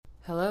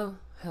Hello,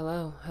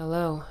 hello,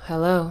 hello,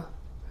 hello,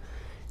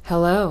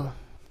 hello.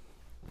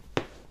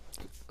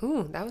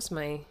 Ooh, that was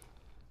my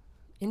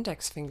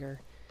index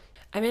finger.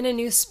 I'm in a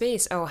new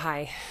space. Oh,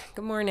 hi.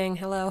 Good morning.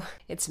 Hello.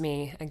 It's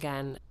me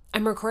again.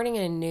 I'm recording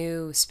in a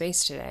new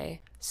space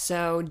today.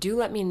 So do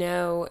let me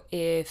know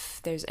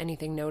if there's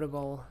anything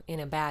notable in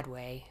a bad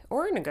way,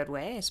 or in a good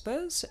way, I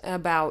suppose,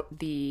 about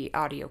the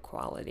audio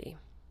quality.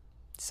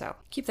 So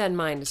keep that in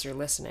mind as you're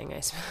listening.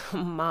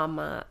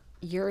 Mama,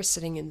 you're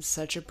sitting in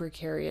such a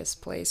precarious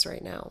place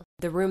right now.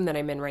 The room that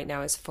I'm in right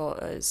now is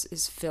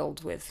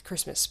filled with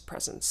Christmas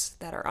presents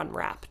that are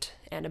unwrapped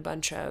and a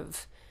bunch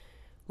of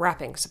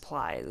wrapping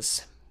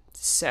supplies.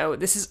 So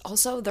this is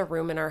also the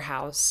room in our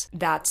house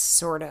that's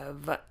sort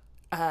of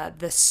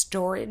the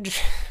storage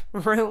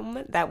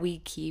room that we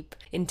keep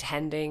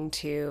intending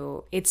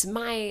to. It's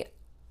my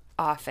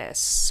office,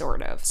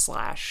 sort of,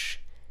 slash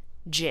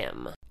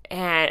gym.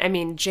 And I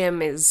mean,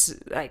 gym is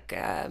like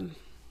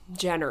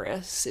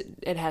generous.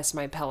 It has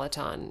my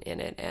Peloton in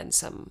it and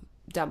some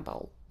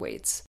dumbbell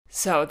weights.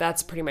 So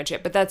that's pretty much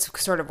it. But that's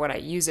sort of what I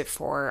use it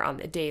for on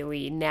the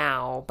daily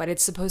now. But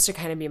it's supposed to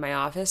kind of be my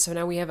office. So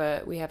now we have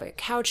a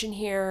couch in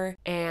here,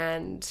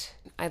 and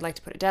I'd like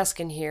to put a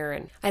desk in here,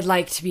 and I'd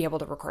like to be able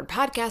to record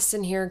podcasts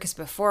in here, because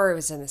before it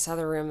was in this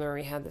other room where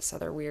we had this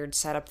other weird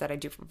setup that I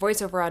do for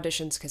voiceover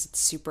auditions because it's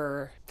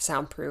super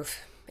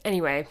soundproof.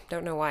 Anyway,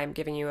 don't know why I'm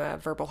giving you a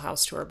verbal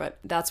house tour, but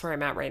that's where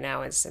I'm at right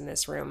now, is in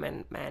this room,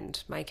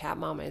 and my cat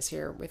mama is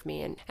here with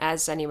me, and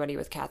as anybody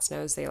with cats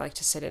knows, they like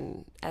to sit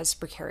in as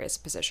precarious a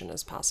position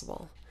as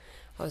possible.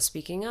 Oh,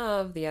 speaking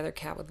of, the other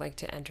cat would like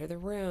to enter the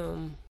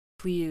room.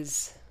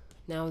 Please,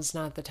 now is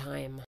not the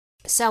time.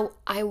 So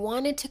I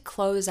wanted to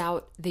close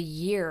out the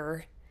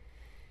year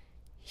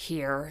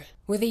here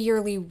with a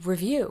yearly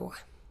review.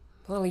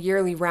 Well, a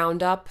yearly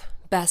roundup,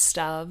 best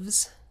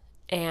ofs,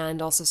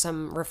 and also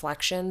some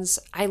reflections.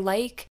 I'm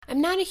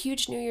not a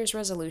huge New Year's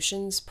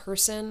resolutions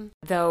person,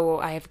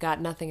 though I have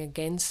got nothing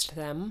against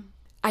them.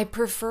 I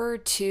prefer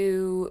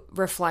to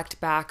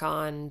reflect back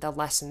on the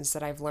lessons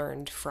that I've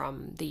learned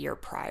from the year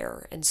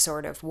prior and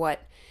sort of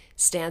what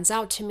stands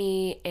out to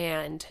me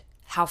and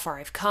how far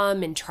I've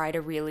come, and try to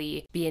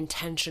really be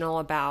intentional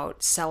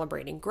about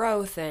celebrating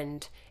growth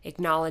and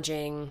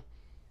acknowledging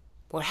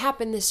what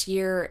happened this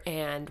year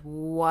and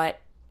what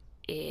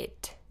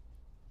it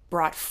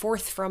brought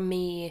forth from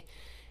me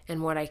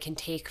and what I can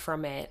take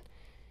from it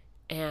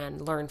and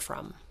learn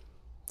from.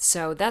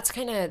 So that's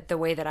kind of the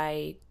way that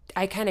I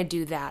kind of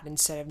do that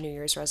instead of New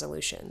Year's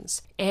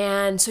resolutions.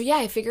 And so yeah,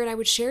 I figured I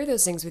would share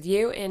those things with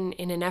you in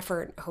an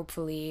effort,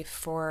 hopefully,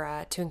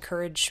 for to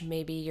encourage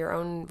maybe your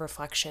own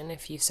reflection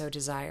if you so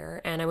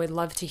desire. And I would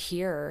love to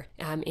hear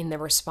in the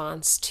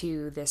response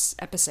to this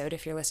episode,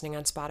 if you're listening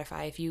on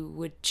Spotify, if you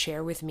would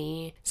share with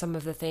me some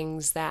of the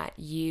things that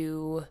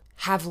you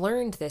have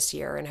learned this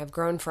year and have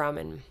grown from.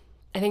 And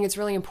I think it's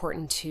really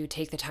important to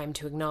take the time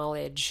to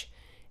acknowledge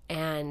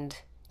and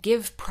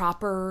give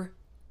proper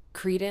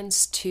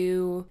credence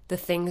to the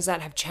things that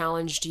have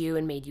challenged you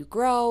and made you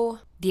grow,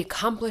 the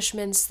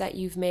accomplishments that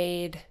you've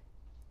made,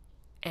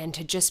 and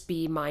to just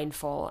be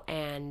mindful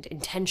and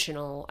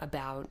intentional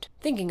about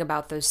thinking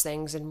about those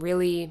things and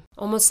really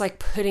almost like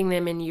putting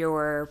them in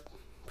your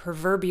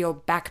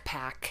proverbial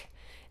backpack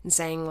and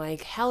saying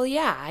like, hell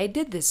yeah, I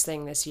did this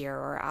thing this year,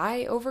 or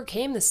I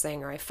overcame this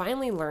thing, or I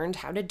finally learned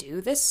how to do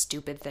this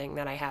stupid thing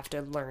that I have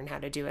to learn how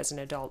to do as an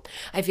adult.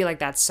 I feel like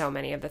that's so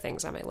many of the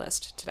things on my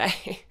list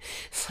today.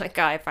 It's like,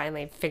 oh, I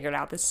finally figured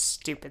out this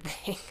stupid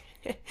thing.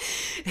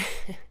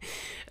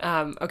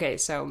 Okay,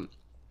 so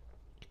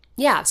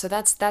yeah, so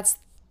that's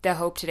the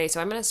hope today.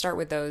 So I'm going to start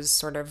with those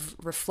sort of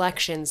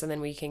reflections, and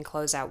then we can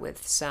close out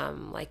with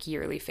some like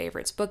yearly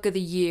favorites, book of the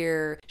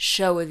year,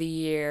 show of the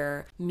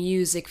year,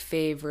 music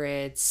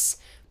favorites.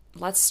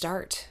 Let's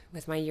start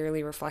with my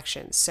yearly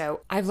reflections.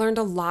 So I've learned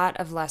a lot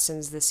of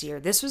lessons this year.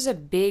 This was a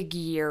big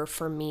year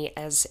for me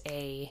as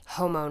a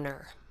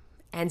homeowner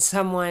and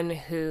someone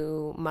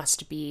who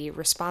must be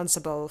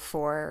responsible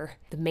for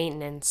the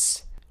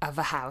maintenance of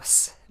a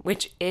house,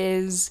 which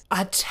is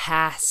a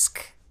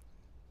task.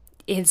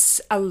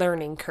 It's a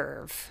learning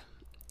curve.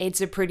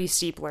 It's a pretty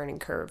steep learning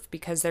curve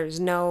because there's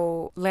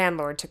no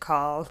landlord to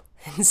call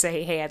and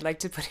say, hey, I'd like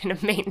to put in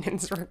a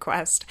maintenance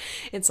request.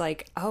 It's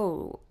like,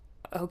 oh,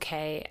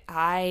 okay,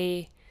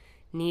 I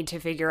need to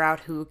figure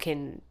out who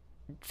can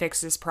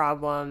fix this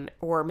problem,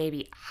 or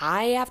maybe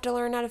I have to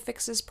learn how to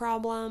fix this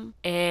problem.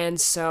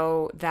 And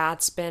so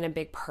that's been a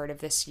big part of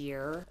this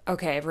year.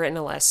 Okay, I've written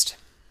a list.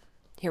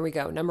 Here we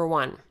go. Number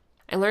 1.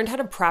 I learned how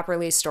to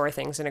properly store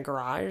things in a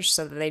garage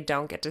so that they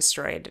don't get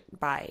destroyed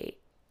by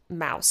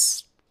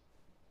mouse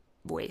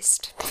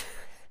waste.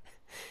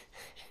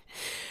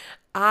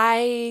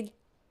 I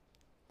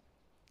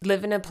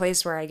live in a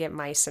place where I get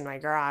mice in my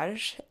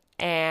garage,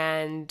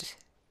 and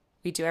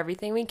we do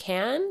everything we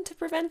can to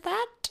prevent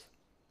that,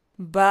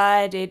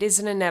 but it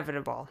isn't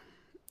inevitable.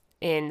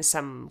 in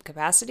some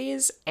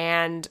capacities,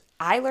 and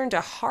I learned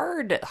a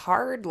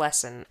hard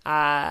lesson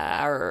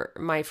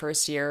my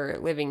first year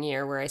living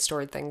here, where I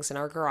stored things in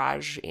our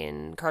garage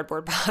in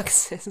cardboard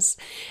boxes.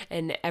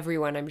 And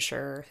everyone, I'm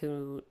sure,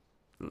 who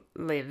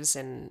lives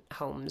in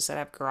homes that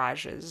have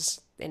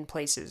garages in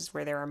places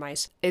where there are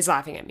mice is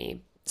laughing at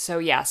me. So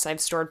yes,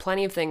 I've stored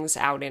plenty of things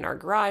out in our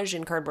garage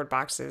in cardboard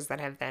boxes that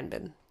have then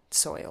been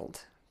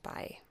soiled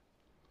by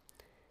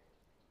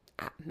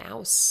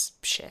mouse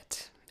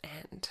shit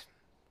and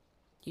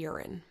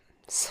urine.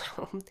 So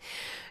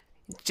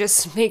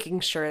just making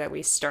sure that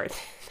we start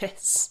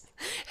this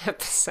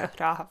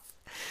episode off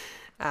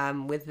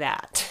with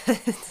that.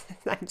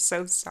 I'm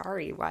so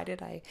sorry. Why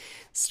did I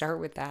start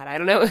with that? I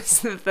don't know. It's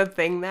the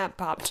thing that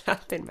popped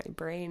up in my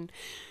brain.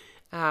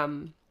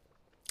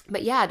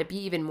 But yeah, to be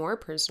even more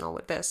personal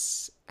with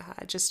this,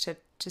 just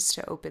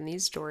to open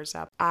these doors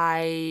up,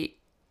 I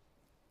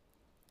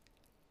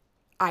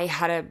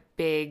had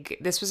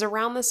this was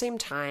around the same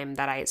time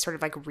that I sort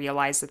of like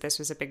realized that this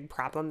was a big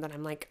problem, that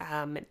I'm like,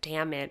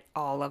 damn it,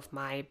 all of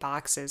my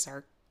boxes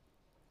are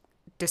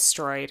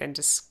destroyed and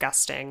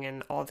disgusting,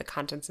 and all the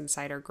contents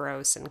inside are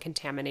gross and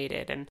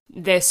contaminated. And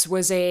this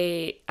was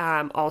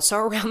also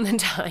around the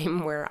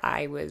time where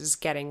I was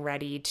getting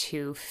ready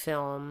to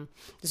film.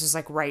 This was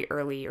like right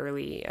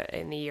early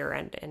in the year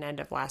and end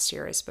of last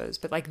year, I suppose.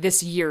 But like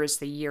this year is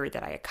the year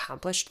that I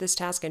accomplished this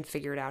task and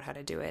figured out how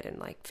to do it and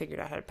like figured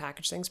out how to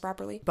package things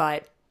properly.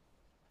 But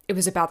it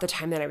was about the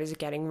time that I was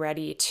getting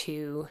ready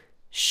to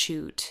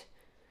shoot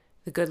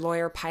The Good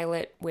Lawyer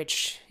pilot,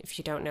 which, if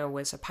you don't know,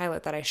 was a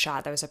pilot that I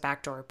shot. That was a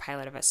backdoor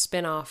pilot of a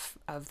spinoff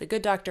of The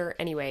Good Doctor.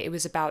 Anyway, it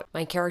was about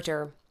my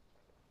character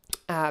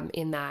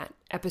in that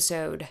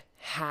episode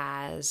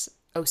has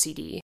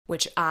OCD,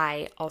 which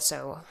I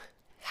also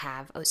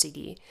have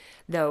OCD,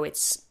 though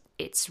it's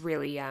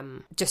really,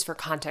 just for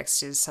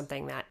context, is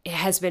something that it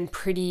has been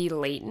pretty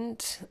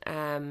latent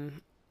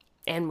and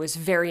was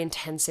very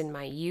intense in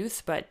my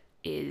youth, but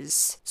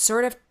is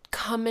sort of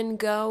come and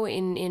go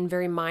in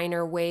very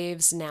minor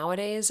waves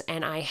nowadays.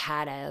 And I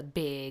had a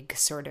big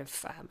sort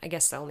of, I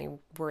guess the only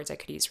words I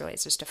could use really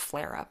is just a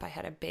flare up. I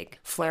had a big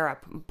flare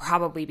up,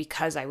 probably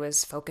because I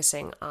was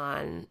focusing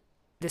on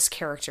this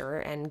character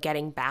and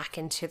getting back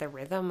into the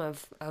rhythm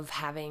of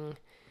having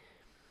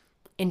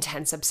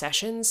intense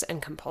obsessions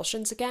and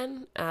compulsions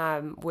again,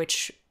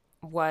 which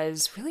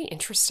was really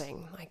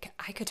interesting. Like,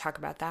 I could talk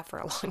about that for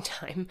a long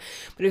time,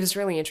 but it was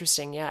really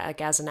interesting, yeah,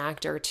 like as an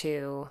actor,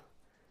 to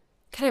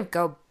kind of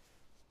go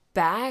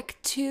back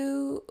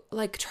to,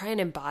 like, try and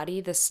embody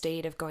the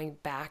state of going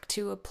back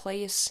to a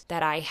place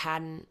that I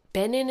hadn't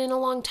been in a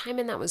long time,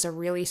 and that was a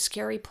really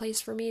scary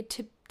place for me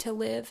to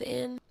live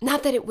in.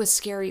 Not that it was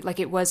scary, like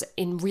it was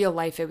in real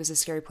life, it was a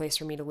scary place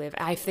for me to live.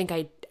 I think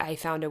I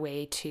found a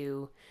way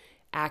to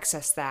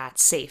access that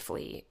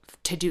safely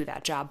to do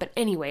that job. But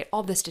anyway,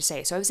 all this to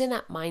say, so I was in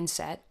that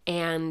mindset,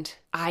 and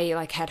I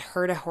like had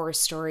heard a horror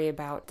story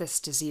about this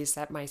disease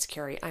that mice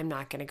carry. I'm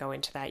not going to go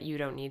into that. You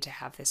don't need to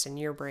have this in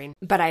your brain.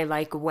 But I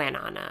like went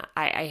on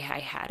I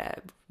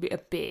had a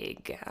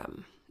big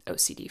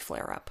OCD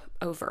flare up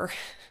over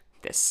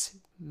this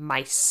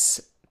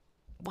mice.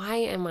 Why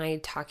am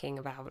I talking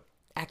about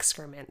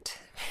excrement?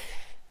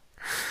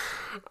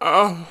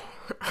 Oh,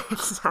 I'm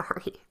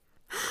sorry.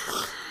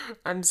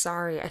 I'm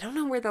sorry. I don't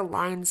know where the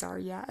lines are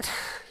yet.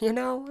 You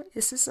know,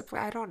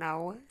 I don't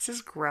know. This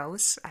is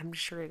gross. I'm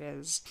sure it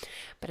is.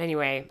 But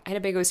anyway, I had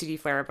a big OCD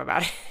flare up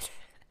about it.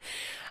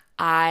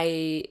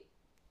 I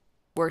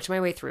worked my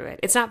way through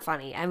it. It's not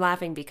funny. I'm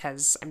laughing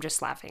because I'm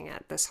just laughing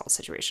at this whole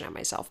situation at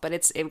myself, but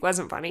it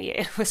wasn't funny.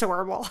 It was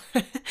horrible.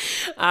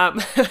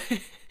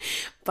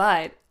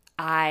 But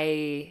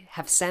I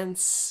have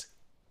since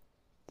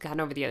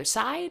gotten over the other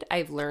side.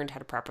 I've learned how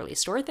to properly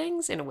store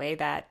things in a way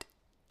that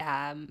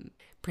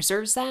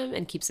preserves them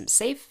and keeps them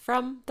safe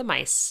from the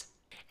mice.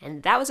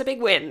 And that was a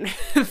big win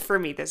for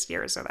me this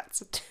year. So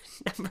that's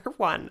number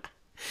one.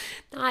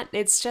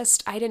 It's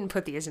just, I didn't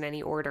put these in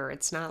any order.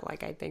 It's not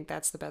like I think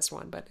that's the best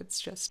one, but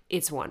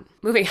it's one.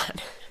 Moving on.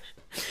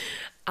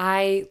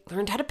 I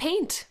learned how to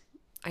paint.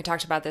 I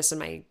talked about this in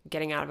my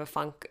Getting Out of a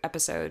Funk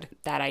episode,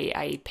 that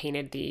I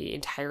painted the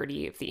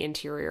entirety of the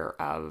interior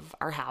of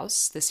our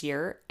house this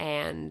year,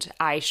 and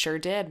I sure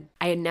did.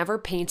 I had never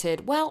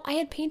painted, well, I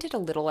had painted a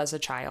little as a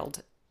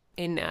child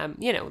in,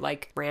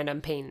 like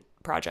random paint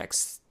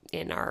projects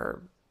in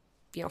our,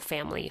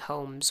 family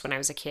homes when I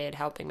was a kid,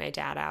 helping my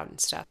dad out and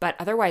stuff, but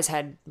otherwise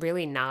had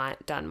really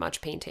not done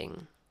much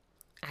painting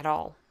at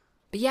all.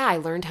 But yeah, I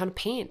learned how to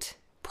paint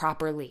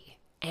properly,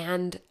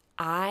 and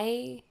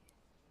I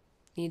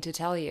need to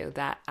tell you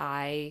that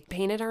I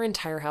painted our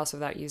entire house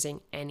without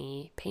using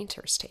any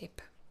painter's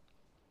tape.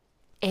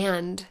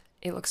 And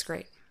it looks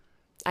great.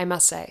 I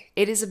must say,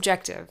 it is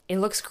objective. It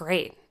looks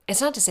great. It's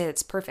not to say that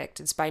it's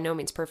perfect. It's by no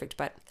means perfect,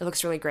 but it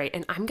looks really great.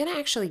 And I'm going to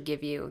actually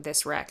give you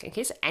this rec in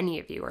case any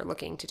of you are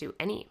looking to do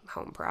any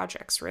home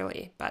projects,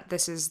 really. But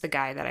this is the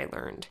guy that I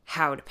learned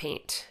how to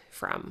paint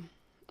from.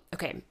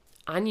 Okay,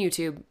 on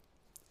YouTube,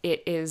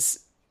 it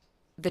is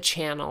the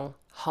channel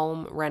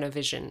Home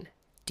Renovision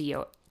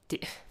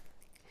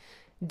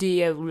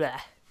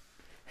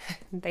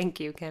Thank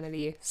you,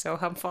 Kennedy. So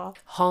helpful.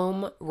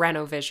 Home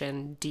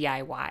Renovision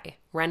DIY.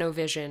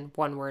 Renovision,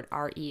 one word,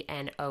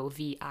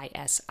 Renovision.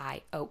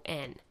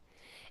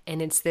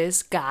 And it's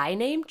this guy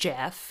named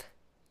Jeff.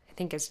 I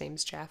think his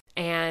name's Jeff.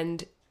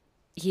 And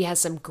he has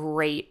some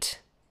great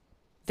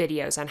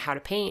videos on how to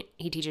paint.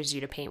 He teaches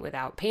you to paint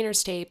without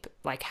painter's tape,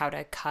 like how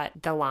to cut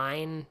the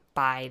line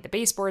by the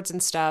baseboards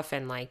and stuff.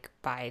 And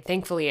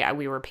thankfully,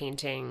 we were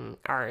painting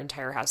our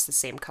entire house the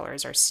same color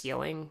as our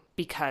ceiling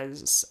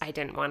because I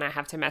didn't want to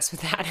have to mess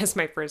with that as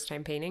my first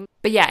time painting.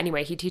 But yeah,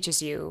 anyway, he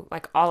teaches you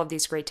like all of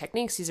these great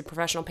techniques. He's a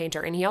professional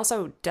painter, and he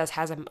also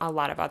has a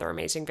lot of other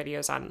amazing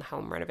videos on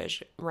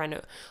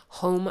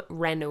home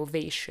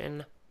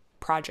renovation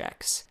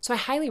projects. So I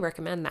highly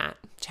recommend that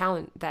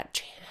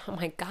oh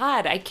my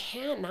God, I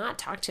can't not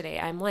talk today.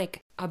 I'm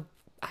like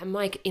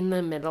in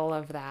the middle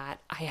of that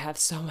I have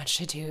so much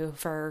to do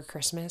for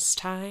Christmas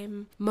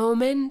time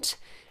moment,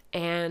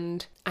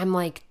 and I'm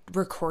like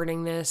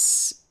recording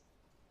this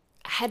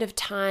ahead of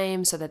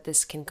time so that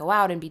this can go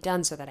out and be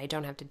done so that I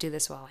don't have to do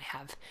this while I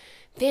have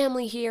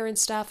family here and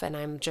stuff, and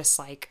I'm just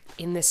like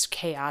in this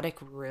chaotic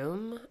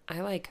room.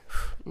 I like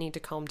need to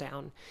calm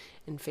down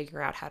and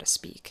figure out how to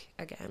speak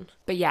again.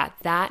 But yeah,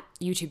 that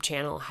YouTube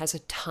channel has a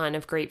ton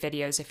of great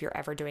videos if you're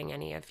ever doing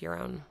any of your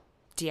own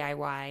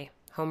DIY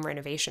home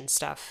renovation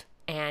stuff.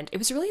 And it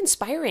was really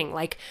inspiring.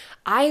 Like,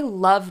 I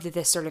loved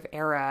this sort of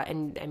era,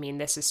 and I mean,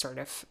 this is sort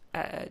of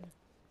a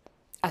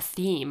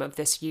theme of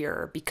this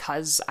year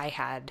because I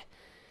had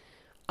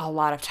a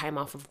lot of time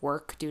off of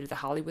work due to the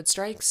Hollywood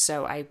strikes.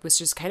 So I was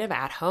just kind of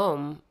at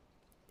home,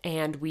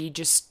 and we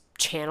just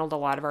channeled a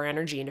lot of our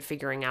energy into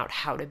figuring out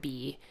how to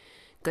be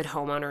good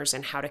homeowners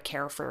and how to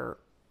care for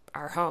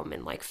our home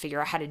and like figure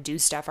out how to do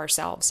stuff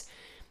ourselves.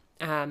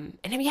 And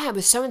I mean, yeah, it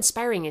was so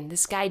inspiring. And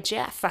this guy,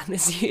 Jeff, on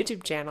this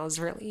YouTube channel is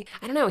really,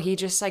 I don't know, he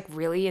just like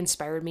really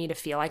inspired me to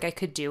feel like I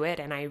could do it.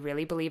 And I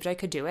really believed I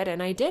could do it.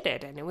 And I did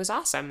it. And it was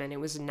awesome. And it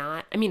was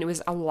not, I mean, it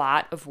was a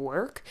lot of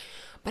work,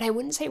 but I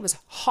wouldn't say it was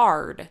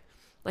hard.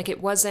 Like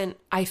it wasn't,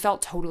 I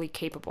felt totally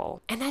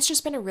capable. And that's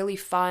just been a really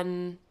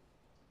fun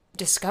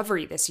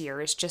discovery this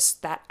year, is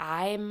just that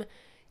I'm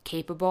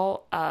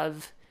capable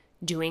of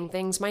doing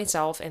things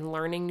myself and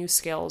learning new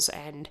skills.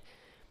 And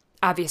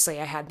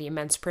obviously I had the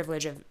immense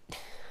privilege of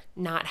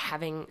not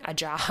having a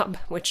job,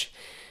 which,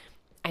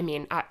 I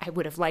mean, I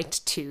would have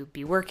liked to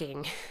be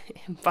working,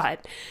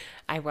 but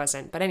I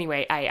wasn't. But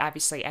anyway, I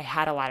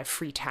had a lot of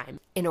free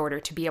time in order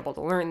to be able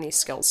to learn these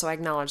skills. So I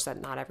acknowledge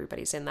that not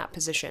everybody's in that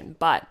position,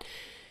 but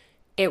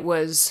it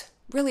was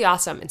really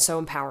awesome and so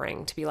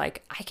empowering to be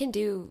like, I can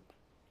do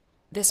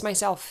this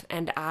myself,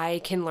 and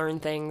I can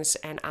learn things,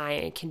 and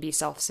I can be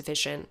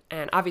self-sufficient.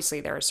 And obviously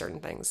there are certain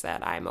things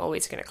that I'm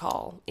always going to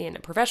call in a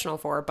professional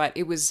for, but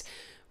it was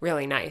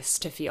really nice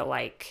to feel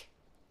like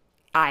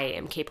I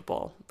am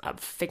capable of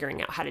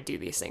figuring out how to do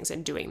these things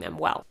and doing them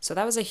well. So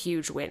that was a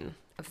huge win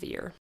of the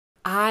year.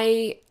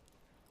 I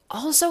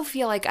also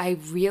feel like I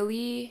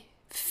really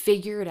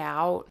figured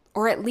out,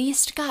 or at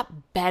least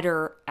got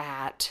better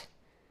at,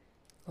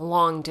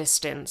 long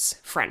distance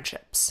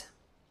friendships.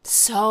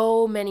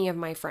 So many of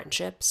my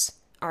friendships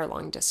are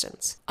long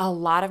distance. A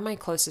lot of my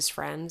closest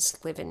friends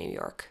live in New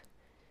York,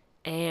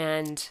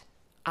 and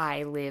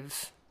I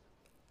live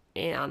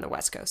on the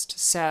West Coast.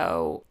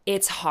 So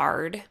it's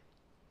hard,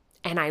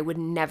 and I would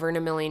never in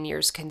a million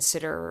years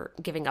consider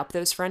giving up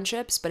those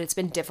friendships, but it's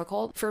been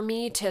difficult for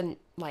me to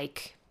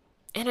like,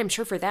 and I'm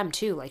sure for them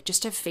too, like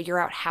just to figure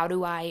out how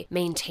do I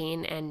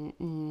maintain and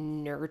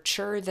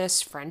nurture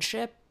this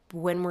friendship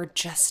when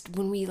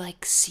we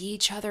like see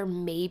each other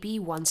maybe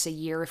once a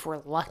year if we're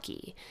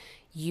lucky,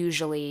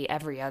 usually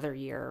every other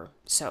year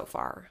so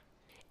far.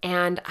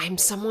 And I'm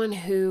someone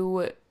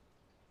who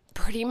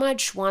pretty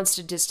much wants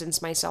to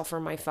distance myself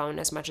from my phone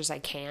as much as I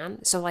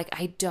can. So like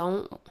I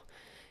don't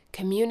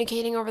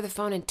communicating over the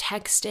phone and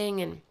texting,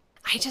 and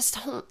I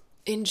just don't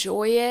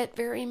enjoy it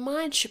very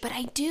much, but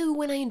I do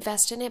when I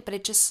invest in it. But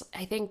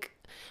I think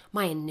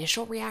my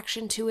initial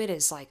reaction to it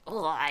is like,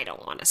 oh, I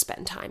don't want to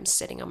spend time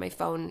sitting on my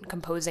phone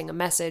composing a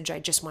message. I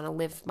just want to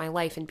live my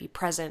life and be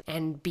present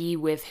and be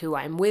with who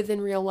I'm with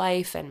in real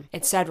life, and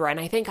etc. And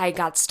I think I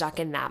got stuck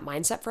in that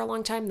mindset for a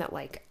long time, that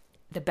like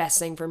the best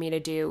thing for me to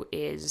do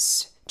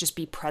is just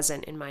be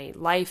present in my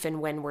life.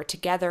 And when we're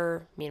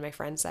together, me and my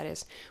friends, that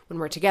is, when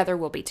we're together,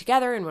 we'll be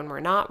together. And when we're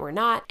not, we're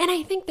not. And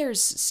I think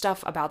there's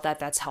stuff about that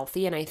that's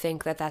healthy. And I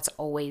think that that's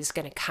always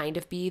going to kind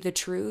of be the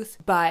truth.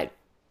 But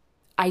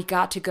I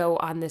got to go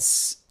on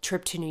this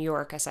trip to New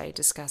York, as I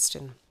discussed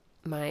in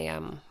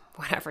my,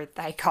 whatever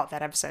I called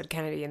that episode,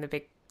 Kennedy and the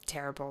Big,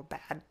 Terrible,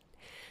 Bad,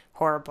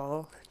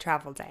 Horrible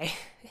Travel Day.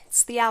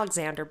 It's the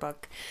Alexander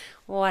book,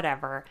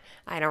 whatever.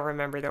 I don't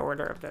remember the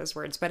order of those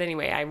words. But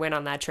anyway, I went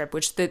on that trip,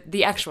 which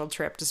the actual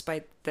trip,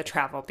 despite the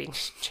travel being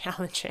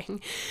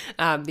challenging,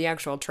 the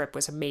actual trip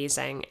was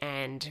amazing.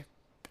 And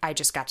I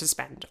just got to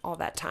spend all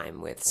that time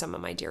with some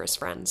of my dearest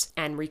friends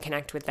and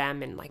reconnect with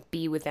them and like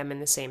be with them in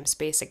the same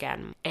space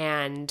again.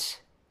 And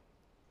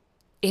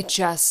it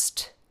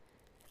just,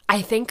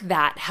 I think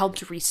that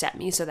helped reset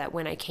me so that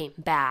when I came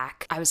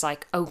back, I was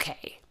like,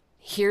 okay,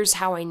 here's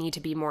how I need to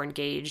be more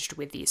engaged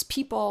with these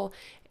people,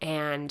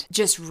 and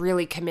just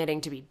really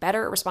committing to be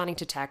better at responding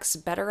to texts,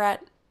 better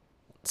at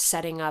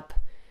setting up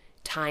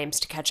times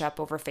to catch up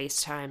over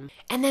FaceTime.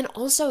 And then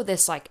also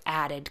this like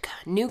added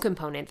new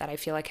component that I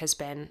feel like has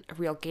been a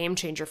real game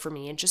changer for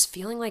me, and just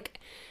feeling like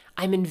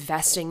I'm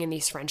investing in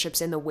these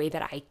friendships in the way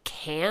that I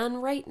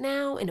can right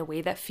now, in a way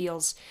that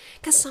feels,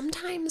 because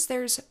sometimes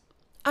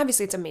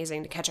obviously it's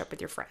amazing to catch up with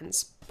your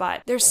friends,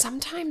 but there's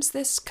sometimes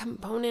this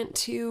component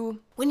to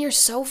when you're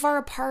so far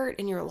apart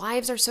and your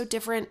lives are so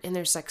different and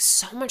there's like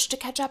so much to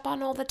catch up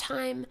on all the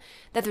time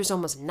that there's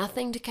almost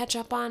nothing to catch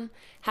up on.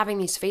 Having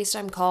these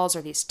FaceTime calls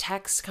or these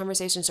text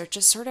conversations are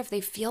just sort of,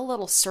 they feel a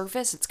little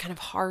surface. It's kind of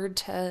hard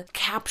to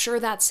capture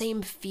that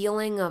same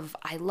feeling of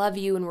I love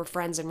you and we're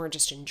friends and we're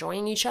just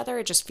enjoying each other.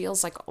 It just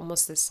feels like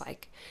almost this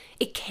like,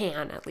 it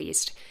can at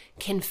least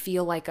can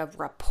feel like a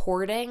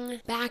reporting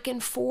back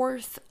and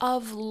forth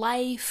of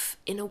life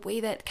in a way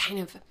that kind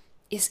of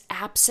is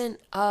absent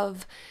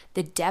of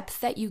the depth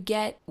that you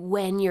get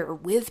when you're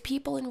with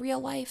people in real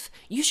life.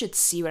 You should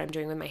see what I'm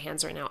doing with my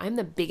hands right now. I'm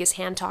the biggest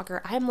hand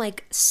talker. I'm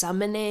like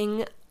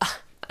summoning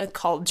a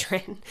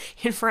cauldron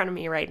in front of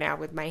me right now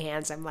with my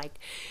hands. I'm like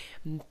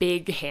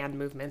big hand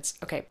movements.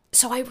 Okay.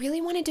 So I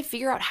really wanted to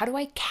figure out, how do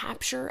I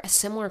capture a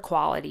similar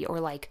quality, or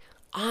like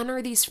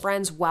honor these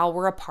friends while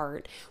we're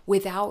apart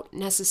without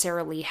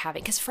necessarily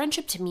having, because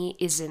friendship to me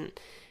isn't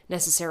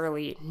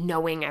necessarily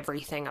knowing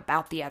everything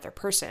about the other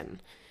person,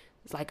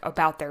 like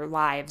about their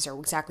lives or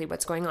exactly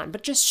what's going on,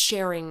 but just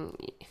sharing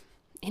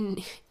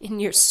in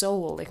your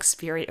soul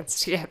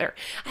experience together.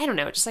 I don't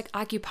know, just like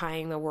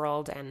occupying the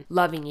world and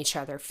loving each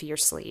other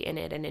fiercely in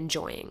it and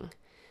enjoying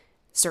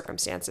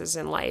circumstances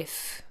in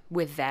life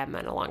with them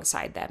and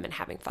alongside them and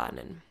having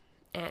fun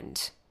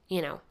and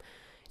you know,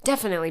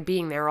 definitely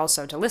being there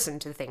also to listen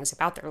to things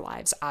about their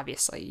lives,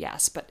 obviously,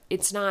 yes, but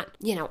it's not,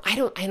 you know, I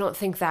don't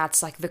think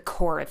that's like the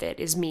core of it,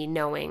 is me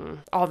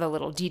knowing all the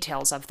little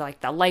details of like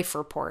the life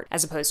report,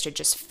 as opposed to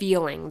just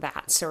feeling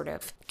that sort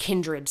of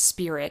kindred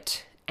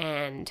spirit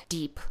and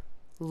deep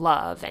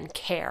love and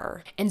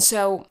care. And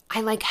so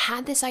I like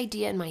had this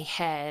idea in my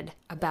head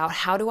about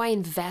how do I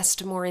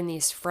invest more in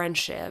these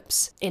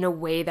friendships in a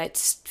way that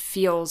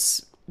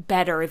feels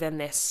better than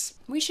this,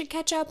 we should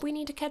catch up, we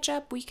need to catch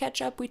up, we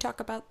catch up, we talk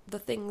about the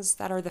things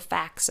that are the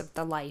facts of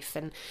the life,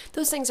 and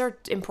those things are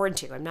important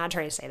too. I'm not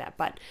trying to say that,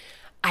 but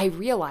I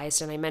realized,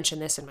 and I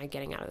mentioned this in my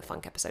Getting Out of the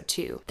Funk episode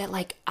too, that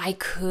like I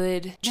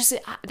could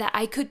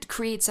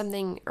create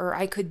something, or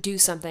I could do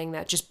something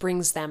that just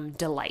brings them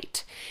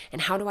delight.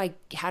 And how do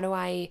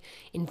I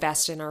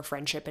invest in our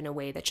friendship in a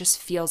way that just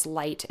feels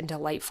light and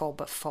delightful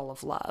but full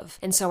of love?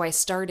 And so I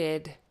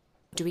started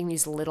doing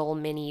these little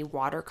mini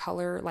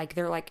watercolor, like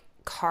they're like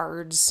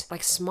cards,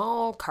 like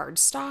small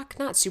cardstock,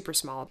 not super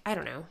small, I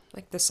don't know,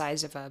 like the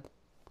size of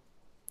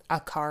a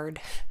card,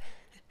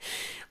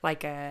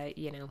 like a,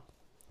 you know,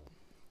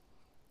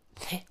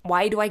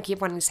 why do I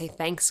keep wanting to say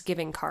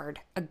Thanksgiving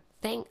card? A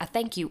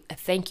thank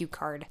you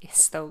card.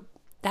 So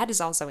that is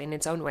also in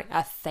its own way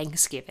a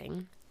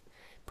Thanksgiving,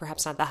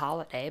 perhaps not the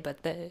holiday,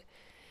 but the,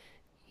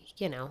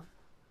 you know,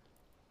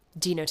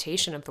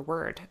 denotation of the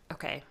word.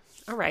 Okay.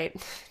 All right.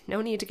 No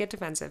need to get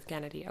defensive,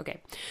 Kennedy. Okay.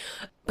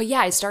 But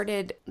yeah, I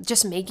started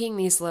just making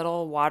these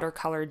little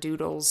watercolor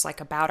doodles like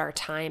about our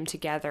time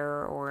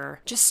together,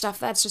 or just stuff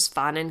that's just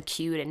fun and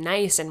cute and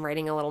nice, and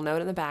writing a little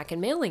note in the back and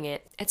mailing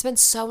it. It's been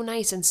so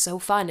nice and so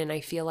fun. And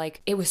I feel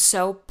like it was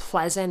so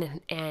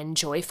pleasant and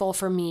joyful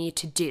for me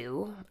to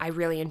do. I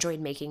really enjoyed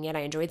making it. I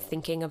enjoyed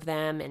thinking of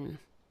them and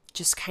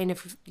just kind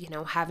of, you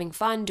know, having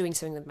fun, doing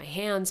something with my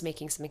hands,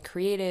 making something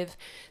creative.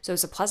 So it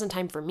was a pleasant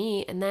time for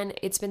me. And then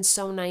it's been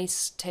so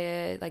nice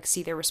to like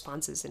see their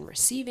responses in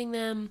receiving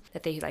them,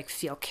 that they like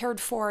feel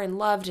cared for and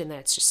loved, and that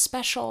it's just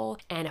special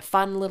and a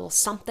fun little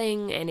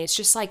something. And it's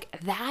just like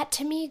that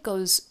to me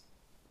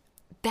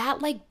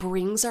that like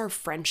brings our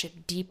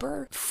friendship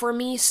deeper for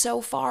me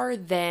so far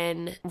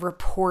than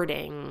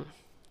reporting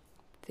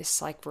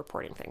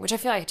thing, which I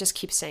feel like I just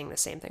keep saying the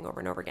same thing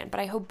over and over again. But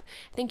I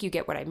think you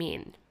get what I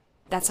mean.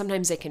 That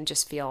sometimes it can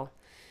just feel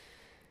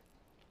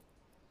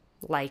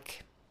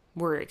like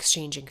we're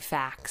exchanging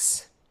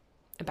facts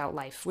about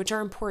life, which are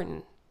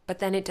important, but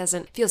then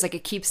feels like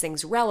it keeps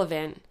things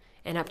relevant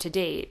and up to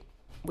date,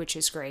 which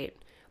is great,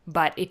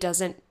 but it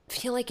doesn't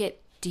feel like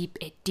it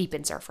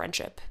deepens our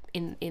friendship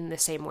in the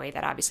same way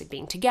that obviously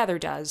being together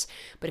does.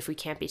 But if we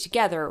can't be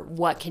together,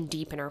 what can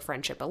deepen our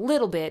friendship a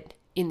little bit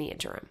in the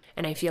interim?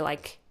 And I feel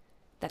like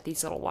that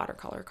these little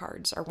watercolor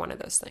cards are one of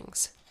those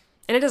things.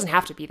 And it doesn't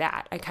have to be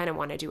that. I kind of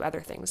want to do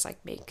other things,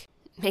 like make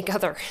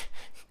other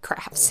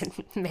crafts and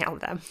mail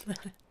them.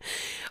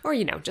 Or,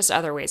 you know, just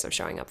other ways of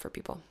showing up for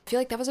people. I feel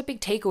like that was a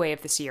big takeaway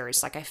of this year.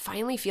 Is like I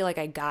finally feel like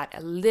I got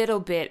a little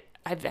bit,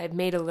 I've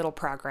made a little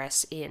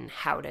progress in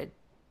how to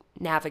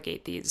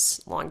navigate these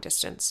long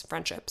distance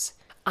friendships.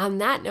 On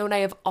that note, I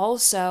have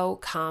also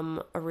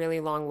come a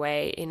really long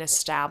way in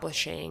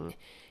establishing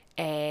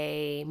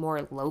a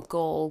more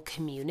local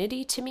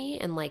community to me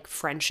and like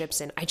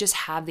friendships. And I just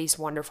have these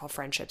wonderful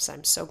friendships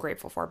I'm so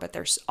grateful for, but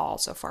they're all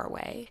so far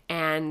away.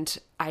 And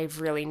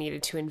I've really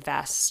needed to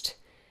invest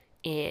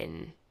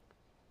in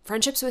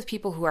friendships with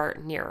people who are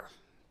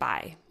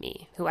nearby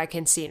me, who I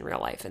can see in real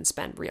life and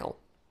spend real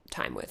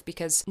time with,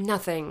 because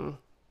nothing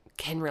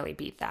can really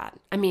beat that.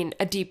 I mean,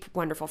 a deep,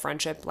 wonderful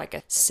friendship, like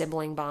a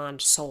sibling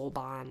bond, soul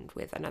bond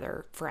with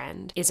another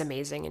friend, is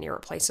amazing and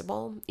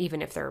irreplaceable,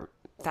 even if they're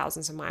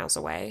thousands of miles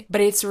away. But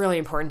it's really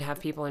important to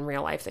have people in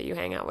real life that you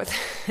hang out with.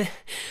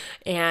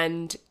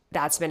 And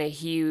that's been a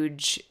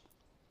huge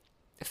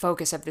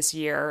focus of this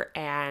year.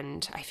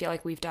 And I feel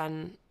like we've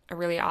done a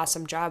really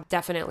awesome job.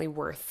 Definitely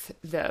worth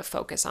the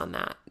focus on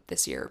that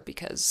this year,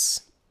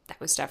 because that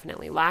was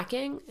definitely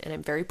lacking, and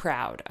I'm very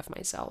proud of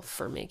myself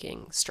for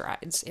making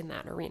strides in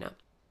that arena.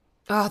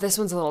 Oh, this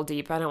one's a little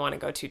deep. I don't want to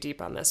go too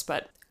deep on this,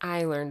 but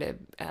I learned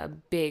a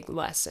big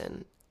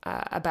lesson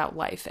about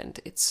life and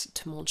its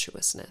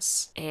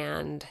tumultuousness.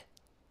 And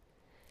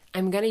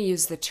I'm going to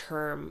use the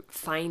term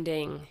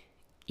finding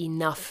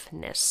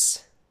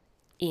enoughness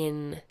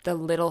in the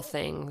little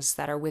things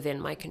that are within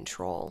my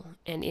control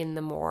and in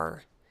the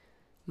more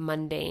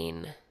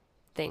mundane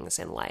things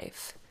in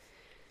life.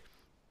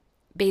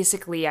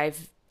 Basically,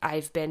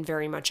 I've been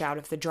very much out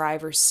of the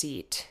driver's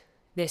seat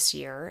this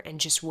year and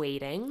just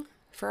waiting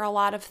for a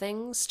lot of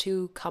things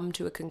to come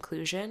to a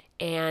conclusion.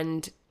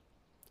 And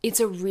it's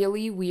a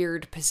really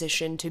weird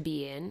position to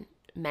be in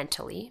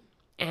mentally.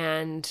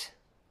 And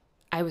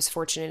I was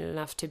fortunate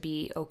enough to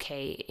be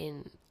okay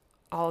in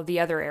all of the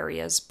other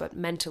areas, but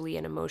mentally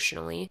and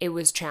emotionally, it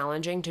was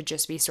challenging to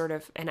just be sort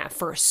of, and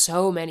for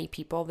so many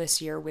people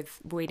this year with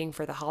waiting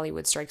for the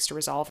Hollywood strikes to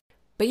resolve.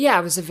 But yeah,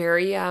 it was a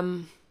very,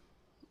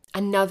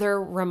 another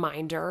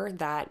reminder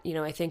that,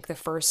 I think the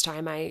first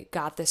time I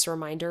got this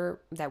reminder,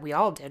 that we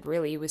all did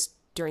really, was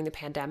during the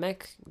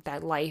pandemic,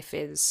 that life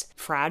is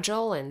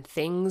fragile and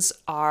things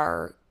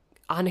are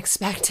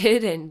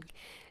unexpected and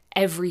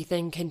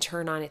everything can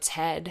turn on its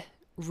head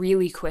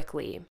really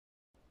quickly.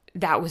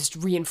 That was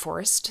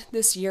reinforced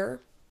this year.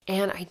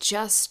 And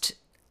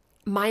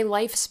my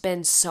life's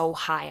been so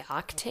high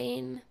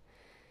octane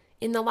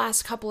in the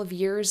last couple of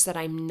years that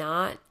I'm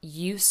not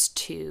used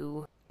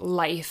to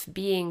life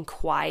being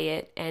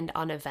quiet and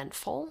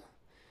uneventful.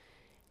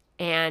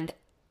 And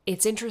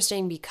it's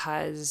interesting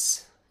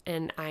because,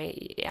 and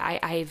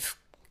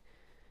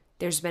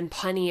there's been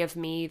plenty of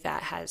me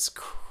that has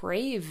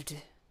craved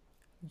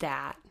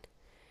that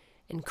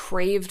and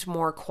craved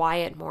more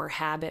quiet, more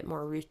habit,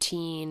 more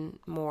routine,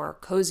 more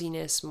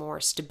coziness, more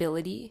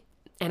stability.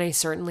 And I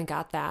certainly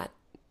got that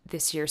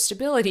this year.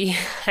 Stability,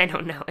 I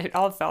don't know, it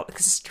all felt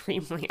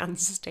extremely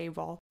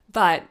unstable.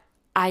 But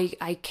I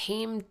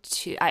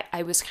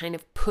was kind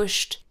of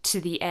pushed to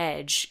the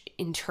edge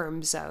in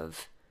terms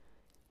of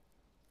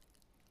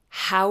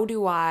how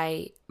do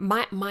my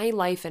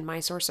life and my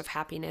source of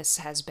happiness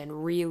has been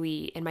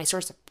really, and my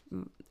source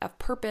of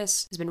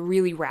purpose has been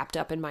really wrapped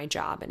up in my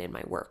job and in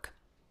my work.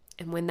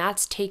 And when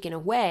that's taken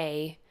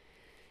away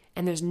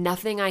and there's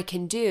nothing I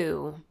can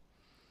do,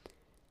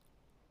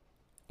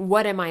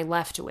 what am I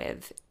left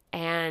with?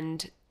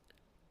 And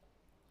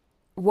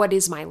what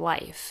is my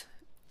life?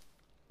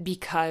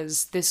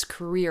 Because this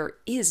career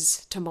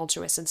is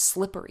tumultuous and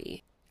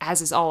slippery,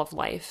 as is all of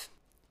life.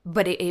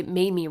 But it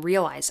made me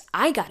realize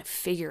I got to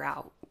figure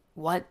out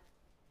what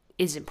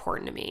is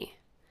important to me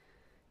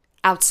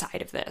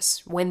outside of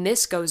this. When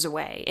this goes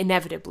away,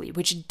 inevitably,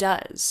 which it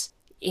does,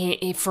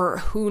 for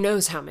who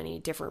knows how many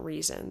different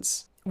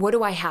reasons, what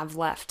do I have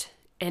left?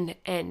 And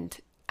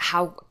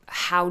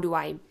how do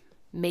I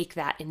make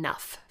that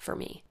enough for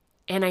me?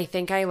 And I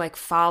think I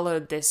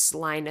followed this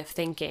line of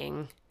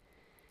thinking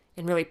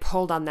and really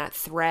pulled on that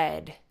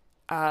thread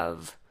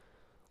of,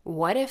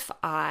 what if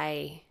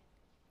I'm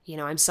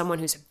someone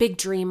who's a big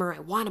dreamer. I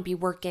want to be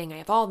working. I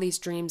have all these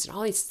dreams and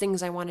all these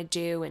things I want to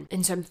do.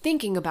 And so I'm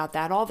thinking about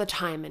that all the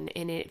time. And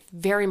it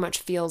very much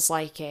feels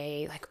like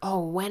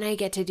when I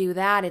get to do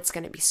that, it's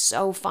going to be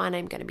so fun.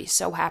 I'm going to be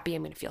so happy.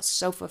 I'm going to feel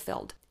so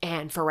fulfilled.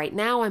 And for right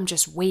now, I'm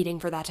just waiting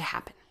for that to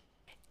happen.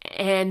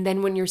 And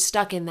then when you're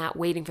stuck in that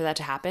waiting for that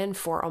to happen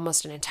for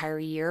almost an entire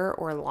year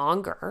or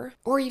longer,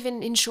 or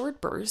even in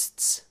short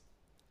bursts,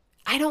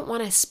 I don't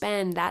want to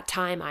spend that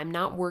time I'm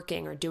not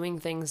working or doing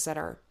things that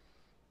are,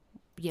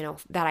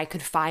 that I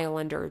could file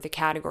under the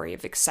category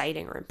of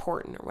exciting or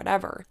important or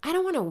whatever. I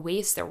don't want to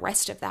waste the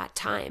rest of that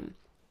time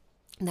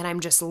that I'm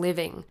just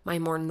living my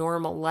more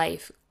normal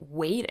life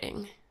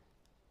waiting.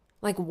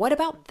 What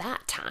about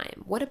that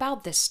time? What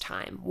about this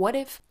time? What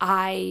if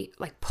I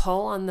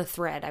pull on the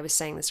thread? I was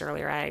saying this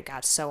earlier, I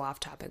got so off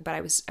topic, but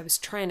I was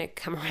trying to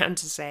come around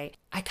to say,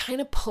 I kind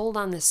of pulled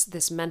on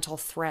this mental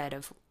thread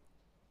of,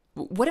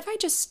 what if I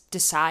just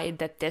decide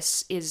that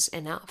this is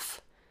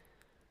enough?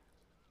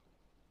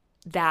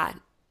 That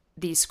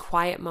these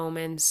quiet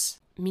moments,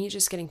 me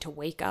just getting to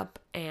wake up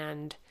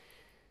and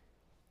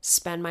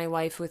spend my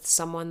life with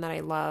someone that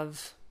I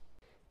love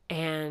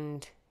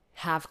and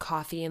have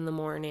coffee in the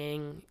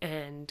morning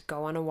and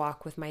go on a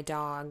walk with my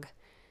dog,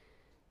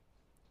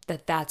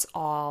 that's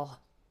all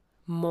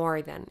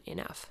more than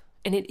enough.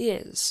 And it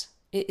is.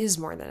 It is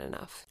more than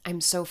enough.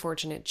 I'm so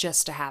fortunate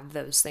just to have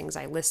those things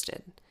I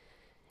listed.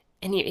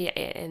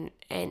 And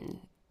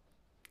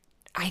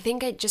I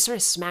think it just sort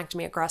of smacked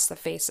me across the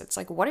face. It's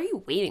like, what are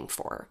you waiting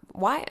for?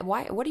 What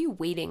are you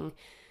waiting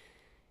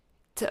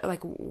to,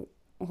 like,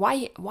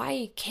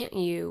 why can't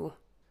you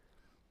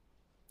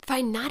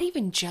find not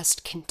even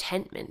just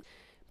contentment,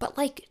 but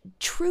like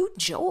true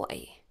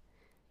joy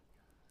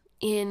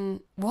in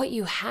what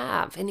you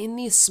have and in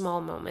these small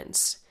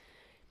moments?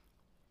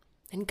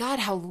 And God,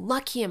 how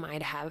lucky am I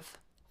to have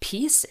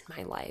peace in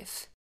my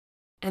life?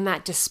 And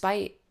that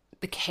despite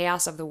the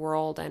chaos of the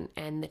world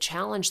and the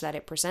challenge that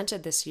it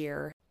presented this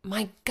year,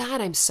 my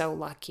God, I'm so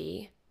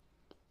lucky.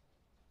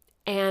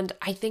 And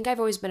I think I've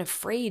always been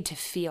afraid to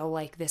feel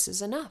like this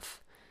is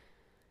enough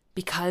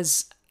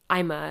because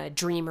I'm a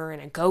dreamer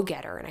and a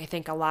go-getter. And I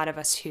think a lot of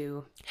us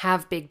who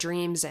have big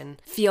dreams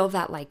and feel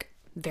that like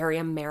very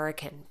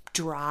American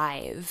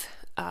drive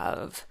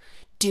of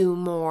do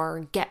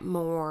more, get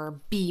more,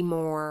 be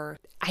more.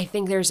 I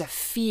think there's a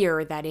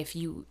fear that if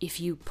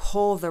you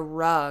pull the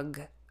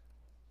rug,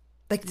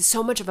 like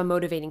so much of a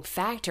motivating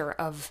factor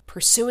of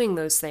pursuing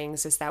those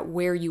things is that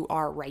where you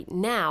are right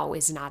now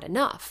is not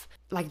enough.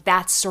 Like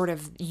that's sort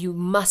of, you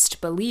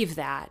must believe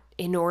that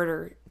in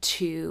order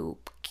to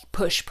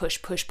push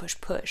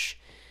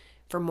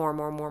for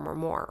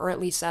more. Or at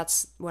least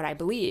that's what I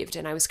believed.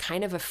 And I was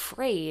kind of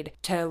afraid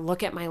to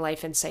look at my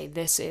life and say,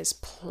 this is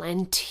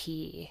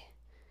plenty.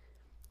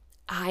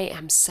 I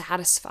am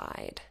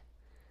satisfied.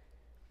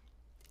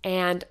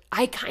 And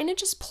I kind of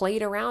just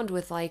played around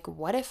with like,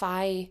 what if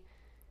I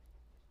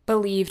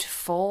believed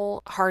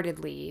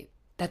full-heartedly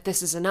that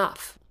this is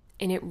enough?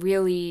 And it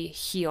really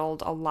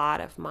healed a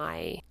lot of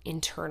my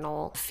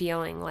internal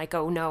feeling like,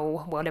 oh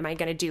no, what am I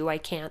going to do? I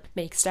can't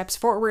make steps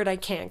forward. I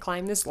can't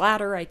climb this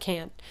ladder. I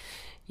can't,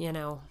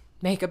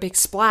 make a big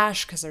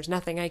splash because there's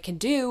nothing I can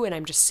do. And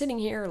I'm just sitting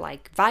here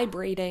like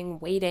vibrating,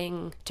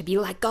 waiting to be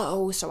let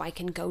go so I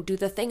can go do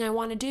the thing I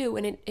want to do.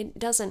 And it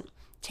doesn't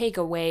take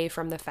away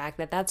from the fact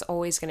that that's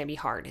always going to be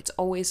hard. It's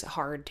always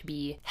hard to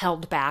be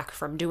held back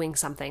from doing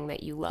something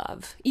that you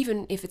love,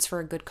 even if it's for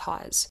a good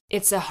cause.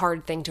 It's a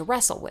hard thing to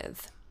wrestle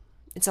with.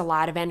 It's a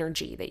lot of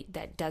energy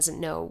that doesn't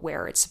know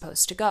where it's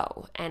supposed to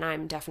go. And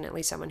I'm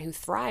definitely someone who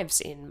thrives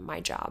in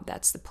my job.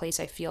 That's the place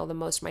I feel the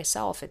most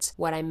myself. It's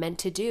what I'm meant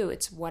to do.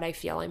 It's what I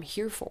feel I'm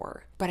here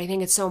for. But I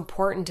think it's so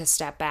important to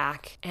step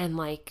back and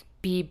like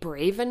be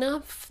brave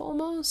enough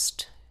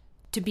almost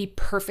to be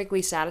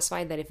perfectly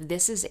satisfied that if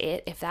this is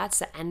it, if that's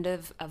the end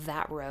of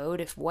that road,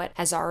 if what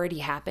has already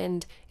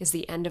happened is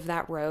the end of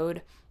that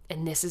road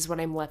and this is what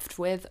I'm left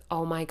with,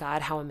 oh my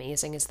God, how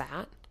amazing is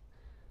that?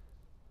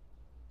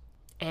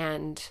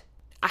 And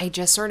I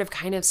just sort of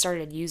kind of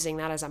started using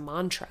that as a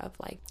mantra of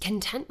like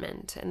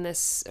contentment and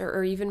this,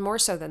 or even more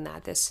so than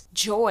that, this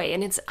joy.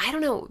 And it's, I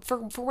don't know,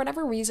 for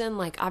whatever reason,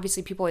 like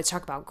obviously people always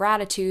talk about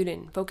gratitude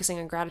and focusing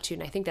on gratitude.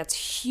 And I think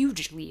that's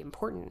hugely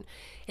important.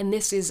 And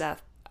this is a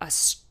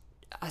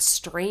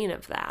strain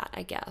of that,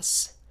 I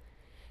guess.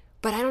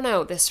 But I don't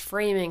know, this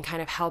framing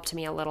kind of helped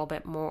me a little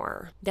bit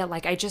more. That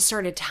like I just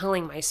started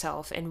telling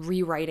myself and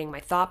rewriting my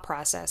thought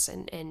process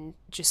and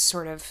just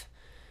sort of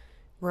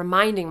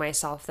reminding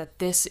myself that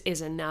this is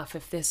enough.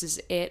 If this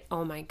is it,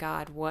 oh my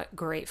God, what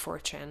great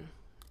fortune.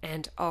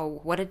 And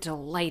oh, what a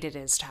delight it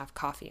is to have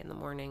coffee in the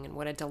morning, and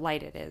what a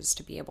delight it is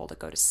to be able to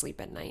go to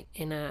sleep at night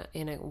in a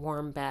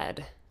warm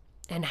bed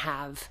and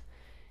have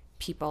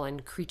people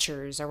and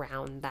creatures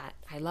around that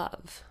I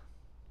love.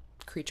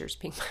 Creatures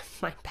being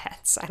my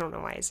pets. I don't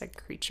know why I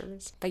said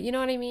creatures, but you know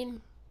what I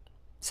mean?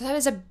 So that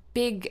was a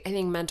big, I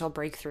think, mental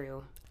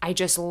breakthrough. I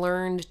just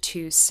learned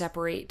to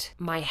separate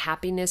my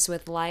happiness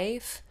with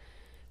life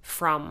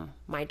from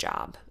my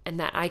job, and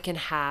that I can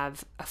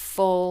have a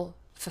full,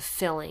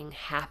 fulfilling,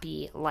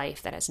 happy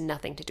life that has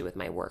nothing to do with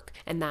my work.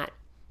 And that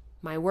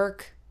my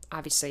work,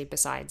 obviously,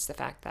 besides the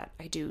fact that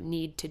I do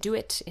need to do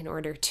it in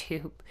order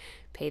to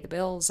pay the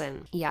bills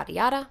and yada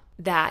yada,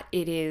 that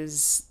it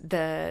is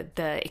the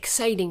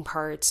exciting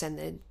parts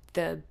and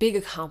the big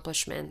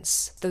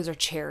accomplishments, those are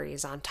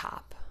cherries on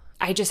top.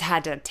 I just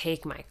had to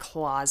take my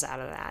claws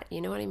out of that,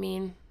 you know what I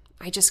mean?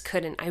 I just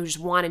couldn't. I just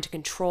wanted to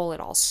control it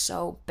all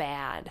so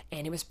bad.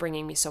 And it was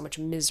bringing me so much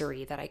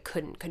misery that I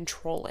couldn't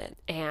control it.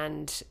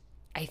 And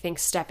I think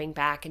stepping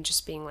back and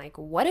just being like,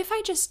 what if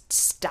I just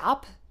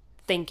stop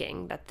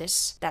thinking that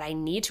I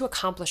need to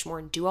accomplish more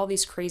and do all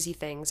these crazy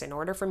things in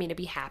order for me to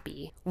be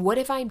happy? What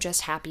if I'm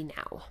just happy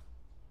now?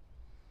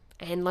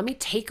 And let me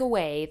take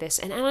away this.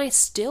 And I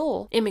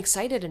still am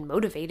excited and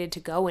motivated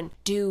to go and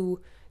do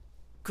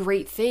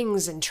great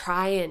things and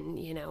try and,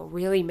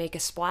 really make a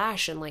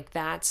splash. And like,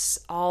 that's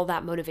all,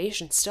 that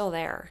motivation's still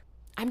there.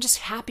 I'm just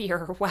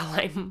happier while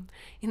I'm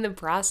in the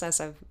process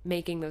of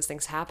making those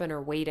things happen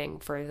or waiting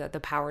for the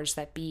powers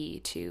that be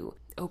to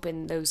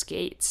open those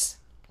gates,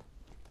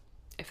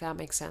 if that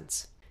makes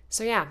sense.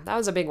 So yeah, that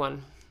was a big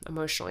one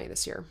emotionally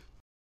this year.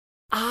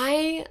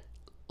 I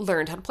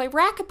learned how to play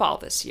racquetball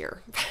this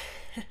year.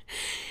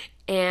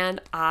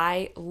 and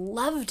I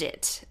loved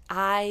it.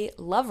 I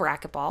love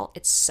racquetball.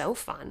 It's so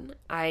fun.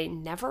 I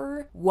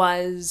didn't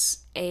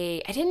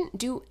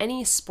do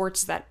any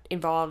sports that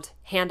involved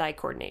hand-eye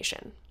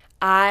coordination.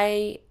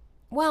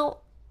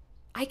 Well,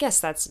 I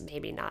guess that's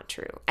maybe not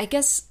true. I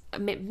guess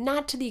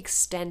not to the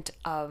extent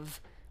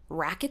of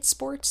racket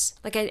sports.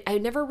 Like I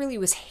never really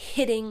was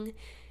hitting.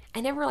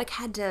 I never like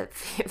had to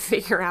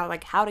figure out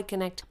like how to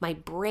connect my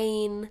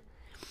brain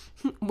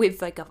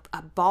with like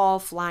a ball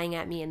flying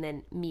at me and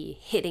then me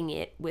hitting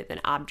it with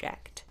an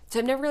object. So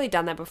I've never really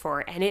done that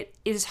before, and it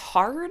is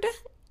hard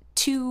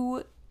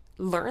to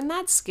learn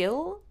that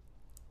skill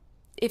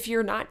if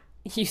you're not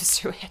used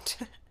to it.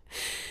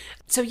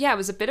 So yeah, it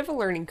was a bit of a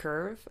learning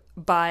curve,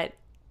 but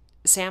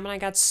Sam and I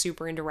got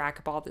super into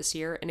racquetball this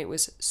year, and it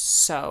was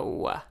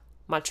so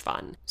much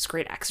fun. It's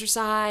great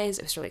exercise.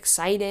 It was really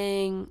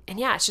exciting. And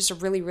yeah, it's just a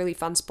really, really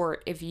fun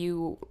sport. If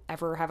you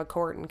ever have a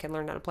court and can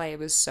learn how to play, it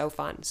was so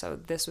fun. So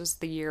this was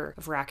the year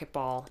of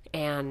racquetball,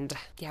 and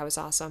yeah, it was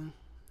awesome.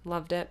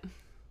 Loved it.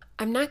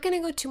 I'm not going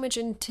to go too much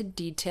into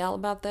detail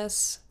about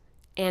this,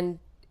 and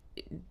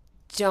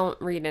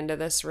don't read into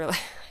this really.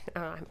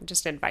 I'm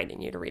just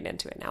inviting you to read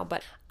into it now.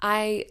 But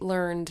I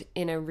learned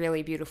in a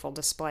really beautiful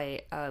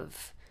display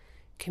of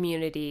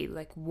community,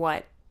 like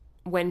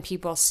when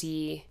people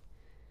see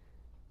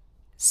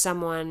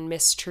someone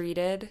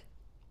mistreated,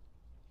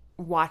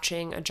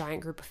 watching a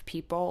giant group of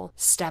people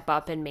step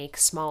up and make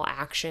small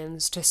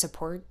actions to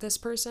support this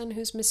person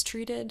who's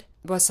mistreated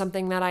was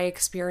something that I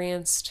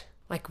experienced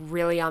like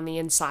really on the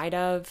inside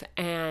of,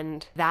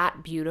 and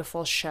that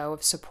beautiful show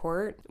of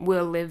support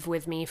will live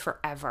with me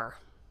forever.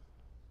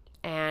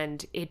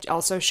 And it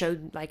also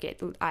showed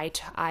like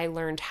I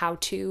learned how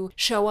to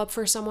show up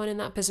for someone in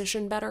that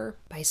position better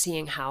by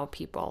seeing how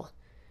people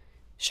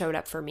showed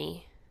up for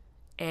me.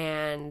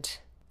 And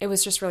it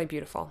was just really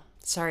beautiful.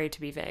 Sorry to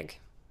be vague,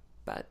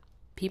 but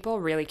people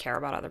really care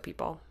about other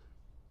people.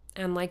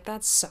 And like,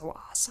 that's so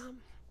awesome.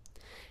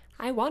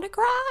 I want to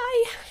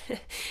cry.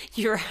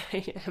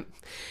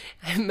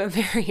 I'm a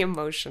very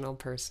emotional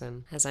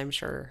person, as I'm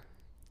sure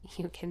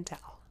you can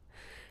tell.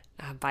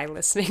 By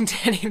listening to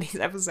any of these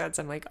episodes,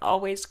 I'm like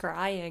always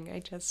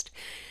crying.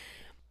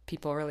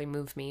 People really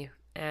move me,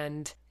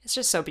 and it's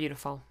just so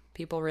beautiful.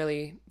 People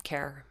really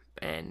care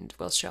and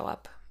will show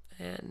up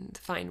and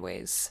find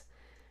ways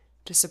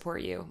to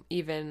support you,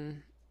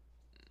 even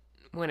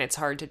when it's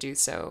hard to do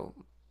so,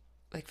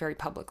 like very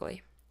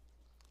publicly.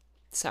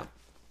 So,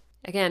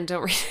 again,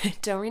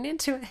 don't read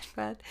into it,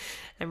 but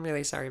I'm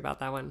really sorry about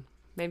that one.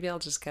 Maybe I'll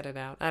just cut it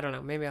out. I don't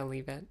know. Maybe I'll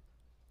leave it.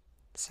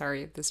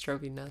 Sorry if this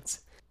drove you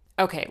nuts.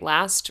 Okay,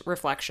 last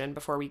reflection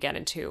before we get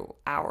into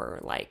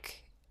our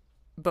like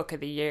book of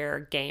the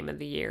year, game of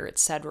the year,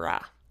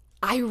 etc.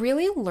 I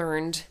really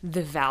learned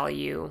the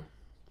value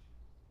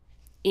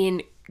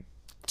in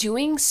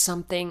doing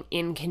something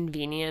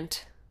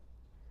inconvenient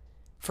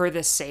for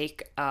the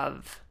sake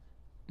of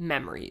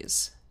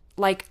memories.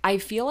 Like, I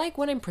feel like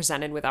when I'm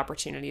presented with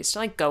opportunities to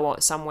like go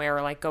somewhere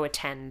or like go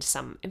attend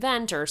some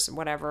event or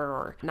whatever,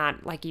 or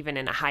not like even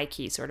in a high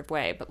key sort of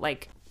way, but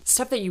like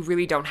stuff that you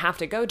really don't have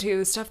to go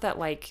to, stuff that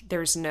like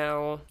there's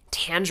no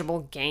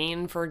tangible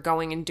gain for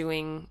going and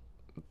doing,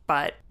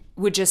 but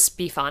would just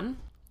be fun.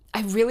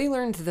 I really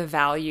learned the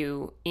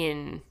value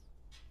in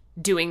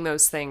doing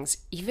those things,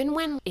 even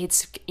when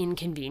it's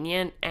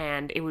inconvenient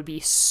and it would be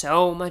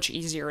so much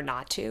easier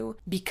not to,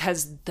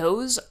 because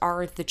those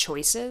are the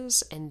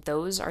choices and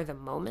those are the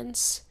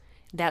moments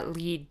that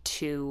lead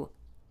to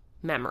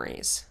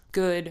memories.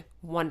 Good,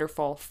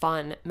 wonderful,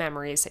 fun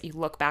memories that you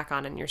look back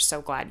on and you're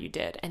so glad you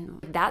did. And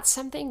that's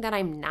something that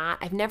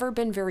I've never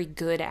been very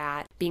good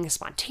at, being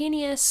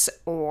spontaneous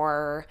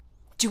or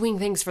doing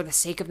things for the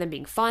sake of them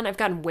being fun. I've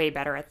gotten way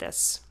better at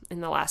this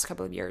in the last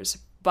couple of years.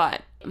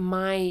 But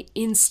my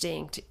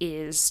instinct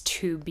is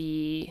to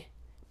be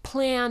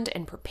planned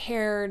and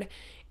prepared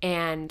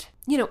and,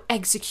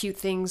 execute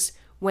things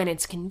when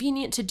it's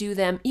convenient to do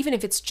them, even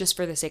if it's just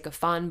for the sake of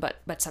fun,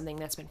 but something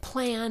that's been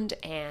planned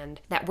and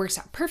that works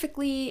out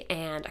perfectly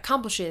and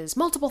accomplishes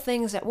multiple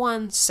things at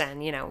once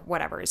and,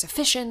 whatever is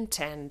efficient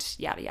and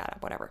yada, yada,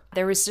 whatever.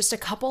 There was just a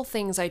couple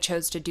things I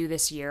chose to do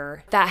this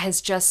year that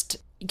has just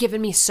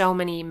given me so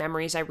many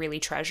memories I really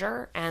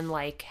treasure and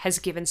like has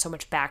given so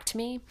much back to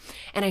me.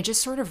 And I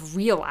just sort of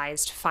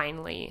realized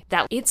finally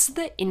that it's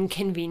the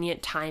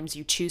inconvenient times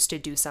you choose to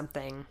do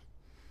something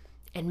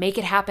and make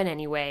it happen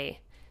anyway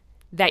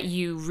that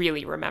you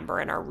really remember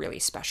and are really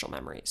special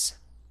memories.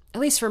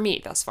 At least for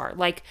me thus far.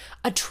 Like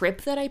a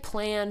trip that I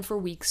plan for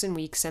weeks and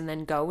weeks and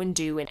then go and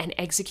do and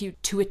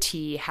execute to a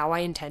T how I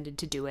intended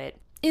to do it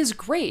is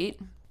great.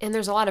 And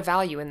there's a lot of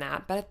value in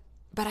that. But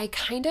I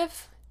kind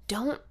of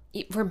don't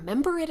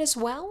remember it as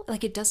well.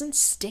 Like it doesn't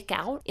stick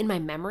out in my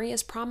memory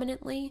as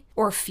prominently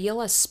or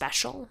feel as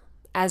special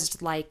as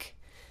like,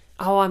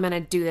 oh, I'm going to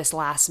do this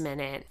last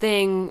minute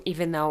thing,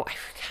 even though I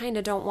kind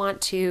of don't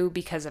want to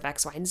because of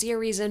X, Y, and Z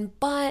reason,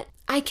 but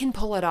I can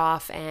pull it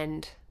off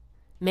and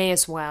may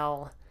as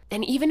well.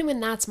 And even when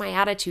that's my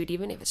attitude,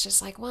 even if it's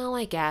just like, well,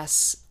 I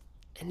guess,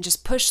 and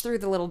just push through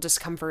the little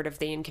discomfort of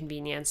the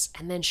inconvenience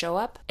and then show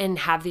up and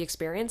have the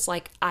experience.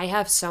 Like, I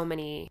have so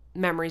many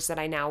memories that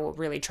I now will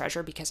really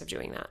treasure because of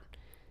doing that.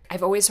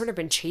 I've always sort of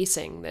been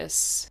chasing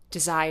this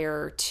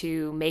desire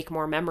to make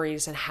more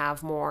memories and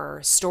have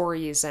more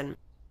stories and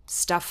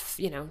stuff,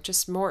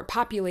 just more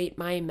populate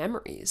my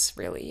memories,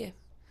 really.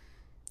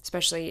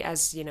 Especially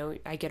as,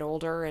 I get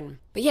older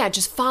but yeah,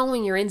 just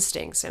following your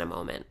instincts in a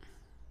moment.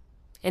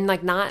 And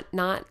like not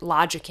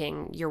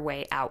logicking your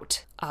way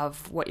out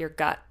of what your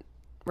gut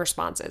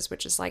response is,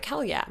 which is like,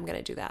 hell yeah, I'm going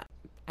to do that.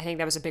 I think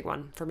that was a big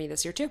one for me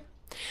this year too.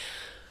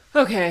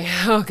 Okay.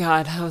 Oh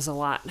God, that was a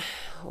lot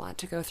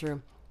to go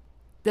through.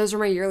 Those are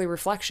my yearly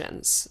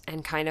reflections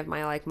and kind of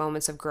my like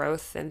moments of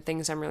growth and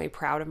things I'm really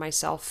proud of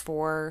myself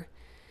for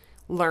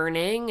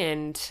learning.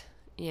 And,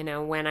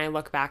 when I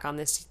look back on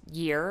this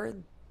year,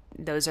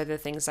 those are the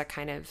things that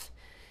kind of,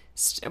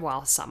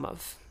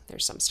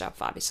 there's some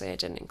stuff obviously I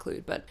didn't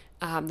include, but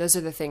those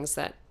are the things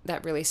that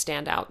really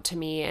stand out to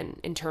me and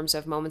in terms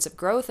of moments of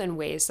growth and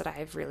ways that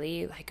I've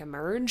really like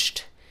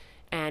emerged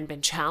and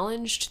been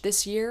challenged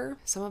this year.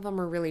 Some of them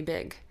are really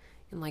big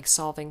in like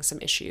solving some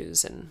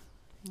issues and,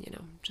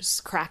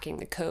 just cracking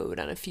the code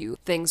on a few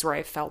things where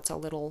I felt a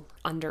little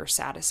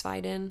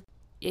undersatisfied in.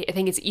 I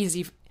think it's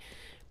easy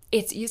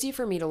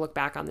for me to look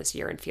back on this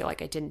year and feel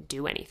like I didn't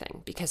do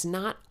anything because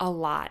not a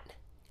lot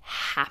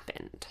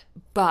happened.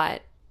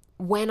 But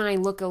when I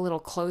look a little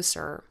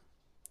closer,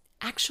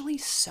 actually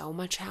so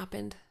much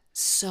happened.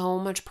 So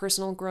much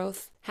personal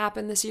growth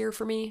happened this year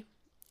for me,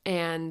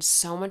 and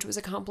so much was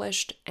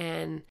accomplished.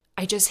 And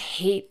I just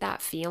hate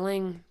that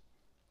feeling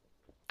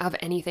of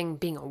anything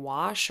being a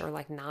wash or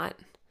like not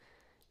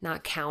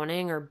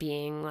counting or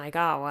being like,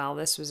 oh, well,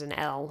 this was an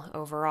L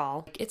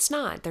overall. It's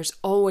not. There's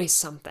always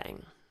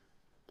something.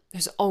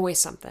 There's always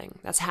something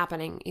that's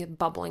happening,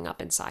 bubbling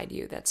up inside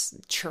you that's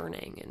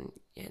churning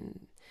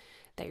and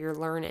that you're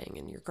learning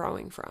and you're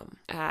growing from.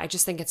 I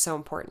just think it's so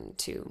important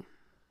to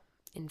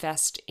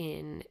invest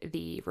in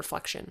the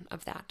reflection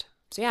of that.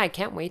 So yeah, I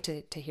can't wait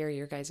to hear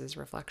your guys'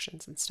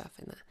 reflections and stuff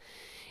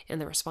in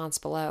the response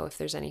below if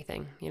there's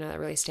anything, that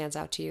really stands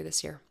out to you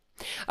this year.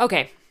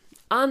 Okay,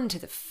 on to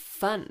the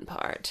fun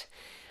part.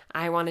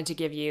 I wanted to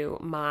give you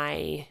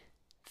my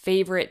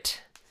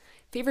favorite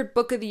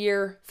book of the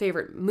year,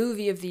 favorite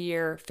movie of the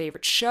year,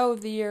 favorite show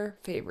of the year,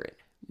 favorite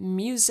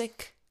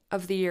music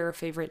of the year,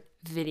 favorite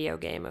video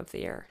game of the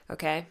year,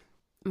 okay?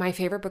 My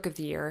favorite book of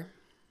the year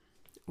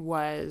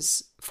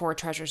was Four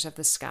Treasures of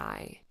the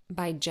Sky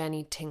by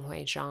Jenny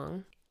Tinghui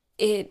Zhang.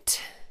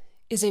 It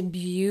is a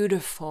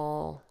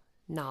beautiful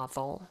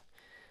novel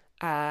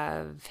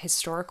of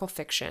historical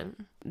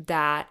fiction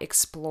that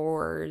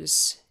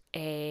explores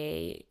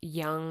a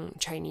young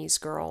Chinese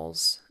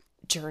girl's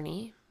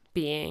journey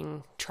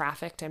being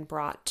trafficked and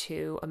brought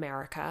to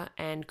America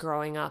and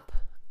growing up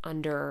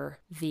under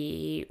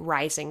the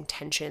rising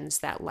tensions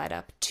that led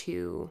up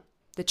to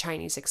the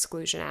Chinese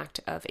Exclusion Act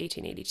of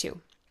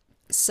 1882.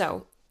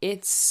 So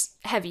it's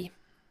heavy.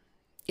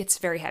 It's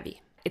very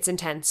heavy. It's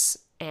intense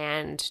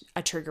and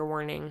a trigger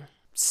warning.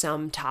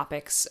 Some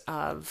topics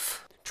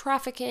of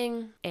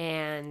trafficking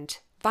and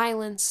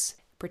violence,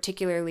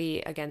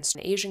 particularly against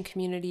an Asian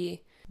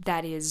community,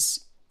 that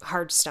is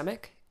hard to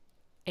stomach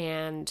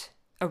and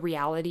a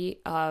reality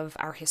of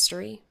our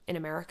history in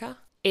America.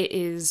 It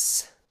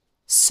is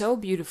so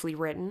beautifully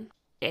written.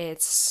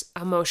 It's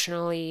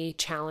emotionally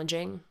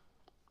challenging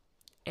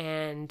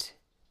and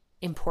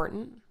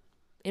important,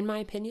 in my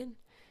opinion.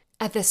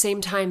 At the same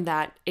time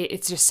that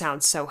it just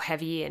sounds so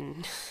heavy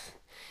and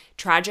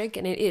tragic,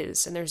 and it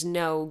is, and there's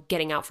no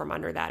getting out from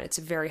under that. It's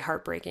a very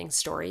heartbreaking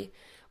story,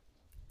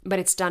 but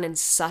it's done in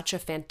such a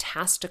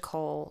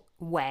fantastical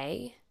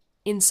way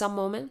in some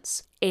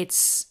moments.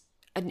 It's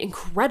an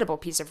incredible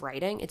piece of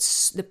writing.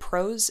 The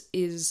prose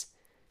is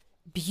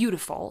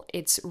beautiful.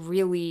 It's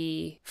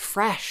really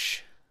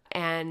fresh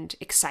and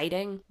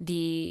exciting.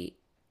 The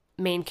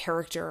main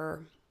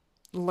character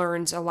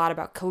learns a lot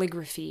about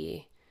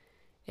calligraphy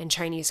and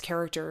Chinese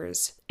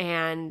characters,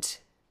 and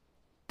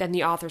then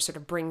the author sort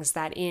of brings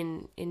that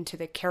into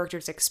the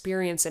character's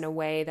experience in a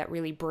way that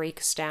really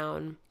breaks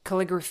down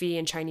calligraphy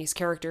and Chinese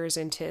characters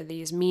into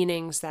these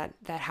meanings that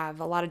have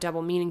a lot of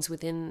double meanings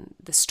within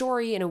the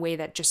story in a way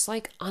that just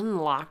like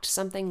unlocked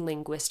something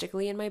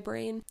linguistically in my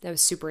brain. That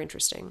was super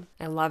interesting.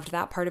 I loved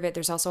that part of it.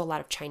 There's also a lot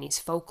of Chinese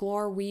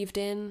folklore weaved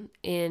in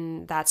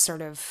that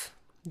sort of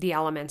the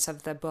elements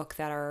of the book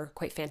that are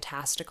quite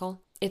fantastical.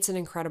 It's an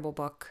incredible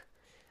book.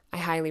 I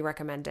highly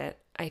recommend it.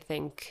 I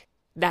think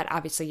that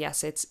obviously,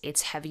 yes,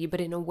 it's heavy,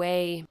 but in a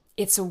way,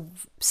 it's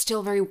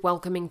still very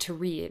welcoming to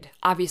read.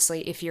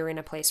 Obviously, if you're in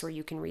a place where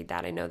you can read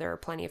that, I know there are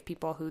plenty of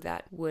people who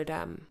that would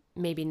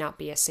maybe not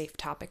be a safe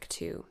topic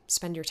to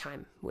spend your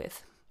time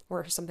with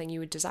or something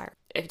you would desire.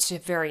 It's a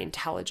very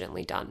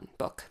intelligently done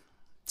book,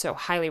 so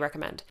highly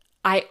recommend.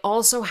 I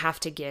also have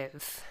to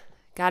give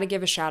Gotta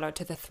give a shout out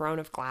to the Throne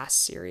of Glass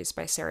series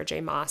by Sarah J.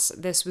 Maas.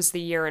 This was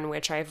the year in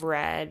which I've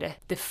read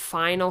the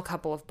final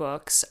couple of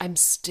books. I'm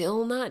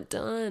still not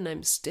done.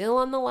 I'm still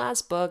on the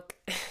last book,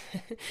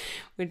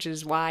 which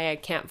is why I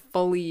can't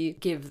fully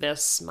give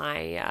this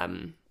my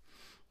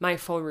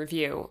full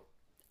review.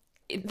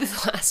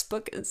 The last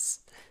book is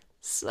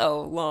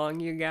so long,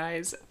 you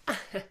guys.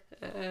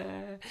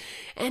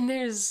 And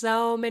there's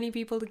so many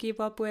people to keep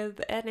up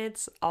with, and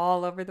it's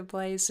all over the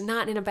place.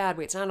 Not in a bad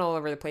way. It's not all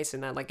over the place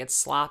in that, like, it's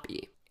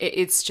sloppy.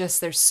 It's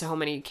just there's so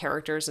many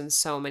characters and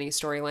so many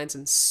storylines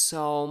and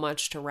so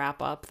much to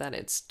wrap up that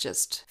it's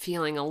just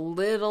feeling a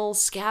little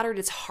scattered.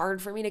 It's hard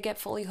for me to get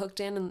fully hooked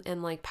in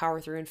and like power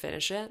through and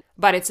finish it.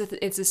 But it's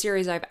a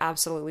series I've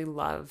absolutely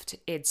loved.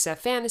 It's a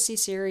fantasy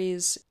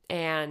series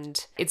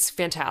and it's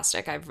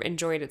fantastic. I've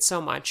enjoyed it so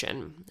much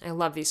and I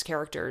love these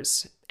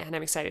characters and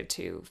I'm excited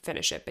to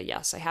finish it. But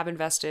yes, I have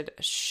invested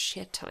a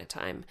shit ton of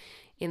time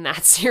in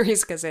that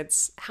series because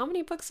it's, how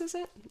many books is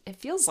it? It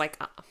feels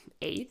like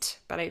 8,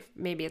 but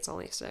maybe it's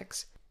only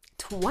 6.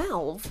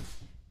 12?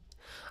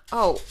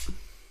 Oh.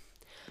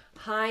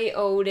 Hi,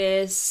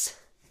 Otis.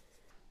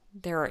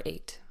 There are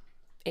 8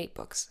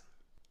 books.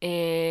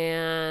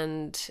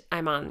 And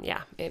I'm on,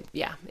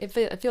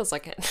 it feels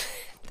like it.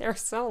 They're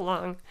so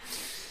long.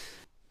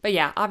 But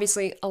yeah,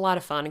 obviously a lot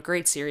of fun, a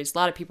great series. A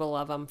lot of people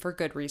love them for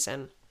good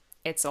reason.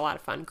 It's a lot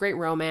of fun. Great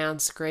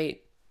romance,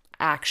 great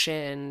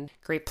action,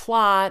 great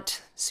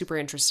plot, super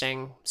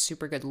interesting,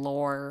 super good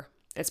lore.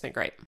 It's been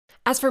great.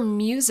 As for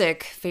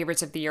music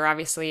favorites of the year,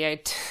 obviously,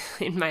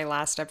 in my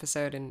last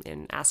episode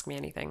in Ask Me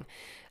Anything,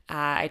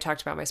 I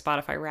talked about my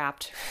Spotify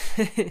Wrapped,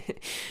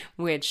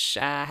 which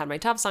had my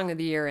top song of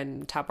the year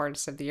and top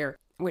artist of the year,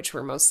 which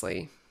were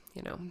mostly,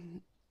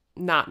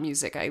 not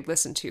music I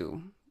listened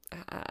to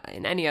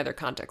in any other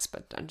context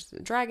but Dungeons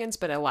and Dragons.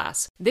 But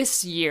alas,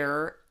 this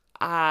year,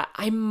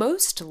 I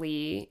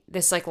mostly,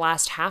 this like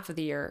last half of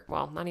the year,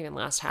 well, not even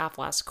last half,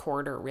 last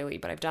quarter really,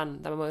 but I've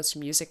done the most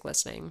music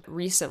listening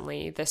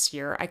recently this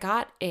year. I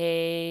got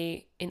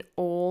an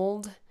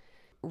old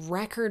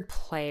record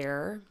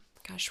player.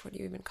 Gosh, what do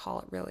you even call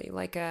it really?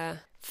 Like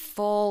a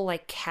full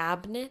like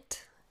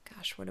cabinet.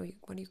 Gosh, what do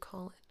you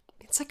call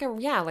it? It's like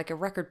a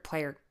record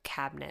player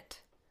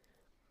cabinet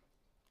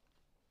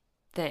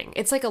thing.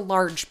 It's like a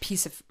large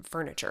piece of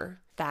furniture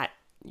that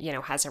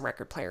has a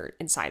record player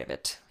inside of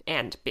it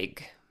and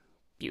big,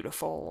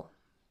 beautiful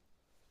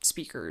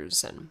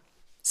speakers and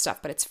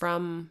stuff. But it's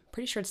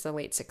pretty sure it's the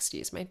late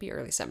 60s, might be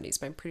early 70s,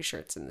 but I'm pretty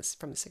sure it's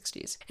from the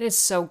 60s. And it's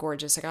so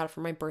gorgeous. I got it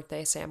for my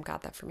birthday. Sam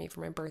got that for me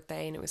for my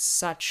birthday. And it was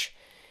such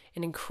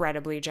an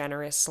incredibly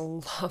generous,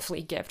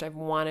 lovely gift. I've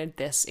wanted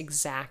this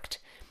exact,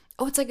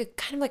 it's like a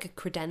kind of like a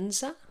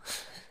credenza,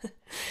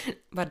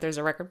 but there's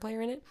a record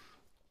player in it.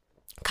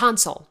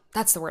 Console.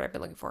 That's the word I've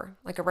been looking for.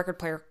 Like a record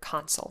player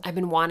console. I've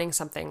been wanting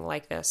something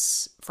like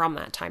this from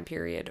that time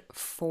period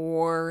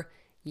for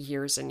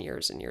years and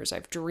years and years.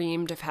 I've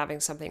dreamed of having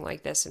something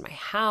like this in my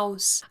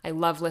house. I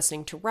love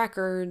listening to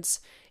records,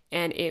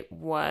 and it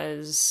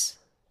was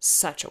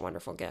such a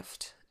wonderful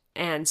gift.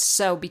 And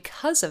so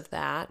because of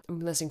that, I'm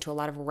listening to a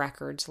lot of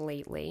records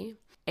lately.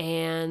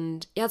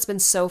 And yeah, it's been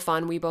so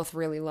fun. We both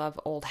really love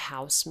old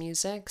house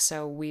music.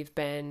 So we've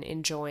been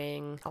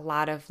enjoying a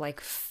lot of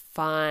like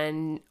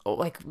fun,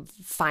 like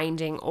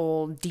finding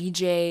old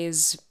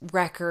DJs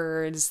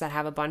records that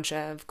have a bunch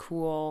of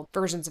cool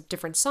versions of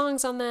different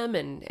songs on them.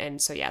 And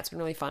so yeah, it's been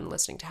really fun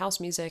listening to house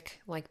music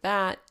like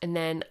that. And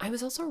then I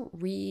was also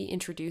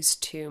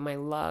reintroduced to my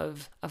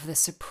love of the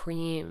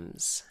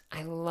Supremes.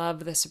 I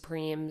love the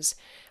Supremes.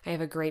 I have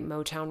a great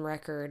Motown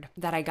record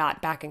that I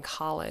got back in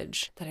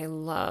college that I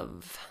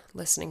love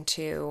listening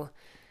to.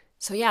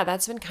 So yeah,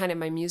 that's been kind of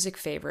my music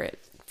favorite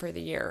for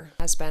the year,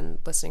 has been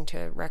listening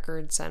to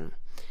records and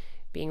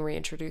being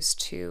reintroduced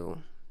to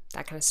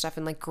that kind of stuff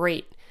and like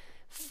great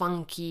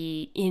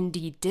funky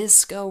indie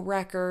disco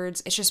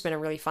records. It's just been a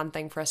really fun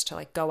thing for us to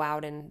like go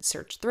out and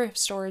search thrift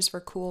stores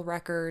for cool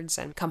records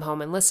and come home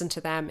and listen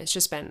to them. It's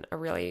just been a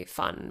really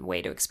fun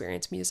way to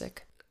experience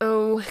music.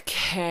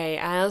 Okay,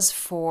 as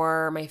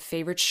for my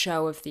favorite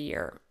show of the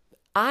year,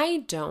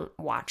 I don't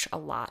watch a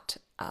lot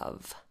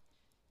of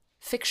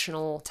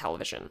fictional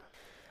television.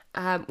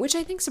 Which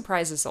I think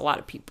surprises a lot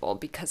of people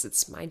because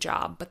it's my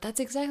job, but that's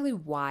exactly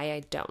why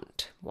I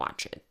don't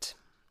watch it.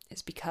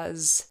 Is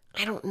because,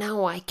 I don't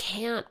know, I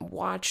can't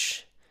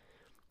watch,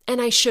 and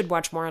I should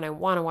watch more and I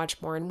want to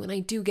watch more, and when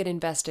I do get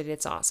invested,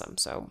 it's awesome.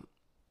 So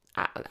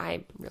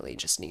I really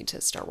just need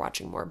to start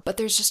watching more. But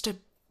there's just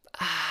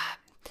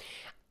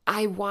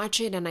I watch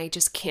it and I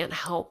just can't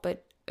help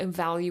but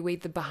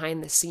evaluate the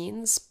behind the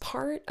scenes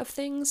part of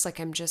things. Like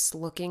I'm just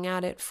looking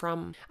at it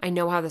from, I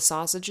know how the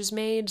sausage is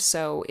made,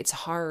 so it's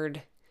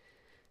hard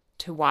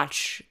to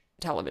watch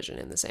television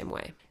in the same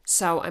way.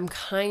 So I'm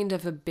kind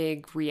of a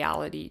big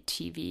reality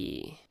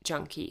TV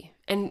junkie.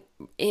 And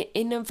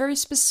in a very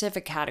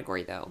specific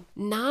category though,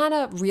 not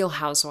a Real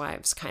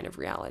Housewives kind of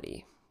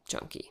reality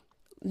junkie.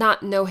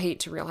 No hate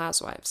to Real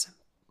Housewives.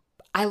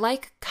 I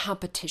like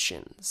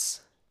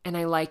competitions and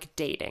I like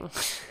dating.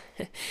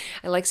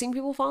 I like seeing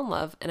people fall in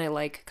love, and I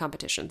like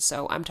competition.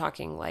 So I'm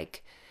talking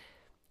like,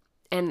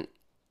 and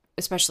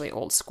especially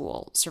old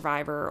school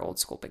Survivor, old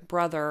school Big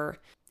Brother,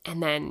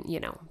 and then,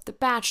 the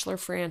Bachelor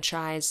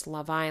franchise,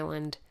 Love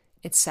Island,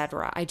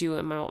 etc.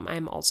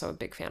 I'm also a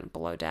big fan of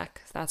Below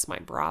Deck. That's my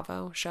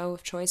Bravo show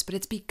of choice, but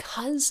it's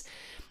because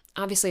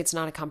obviously it's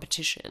not a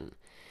competition,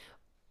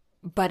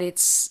 but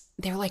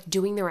they're like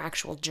doing their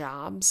actual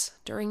jobs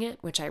during it,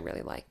 which I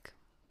really like.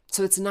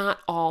 So it's not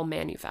all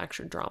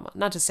manufactured drama.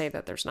 Not to say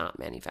that there's not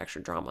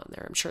manufactured drama in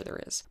there. I'm sure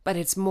there is, but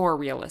it's more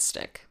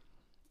realistic.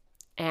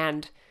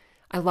 And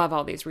I love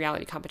all these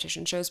reality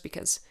competition shows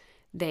because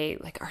they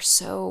are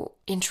so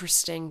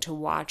interesting to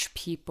watch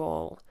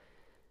people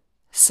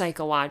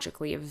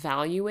psychologically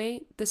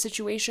evaluate the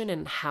situation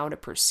and how to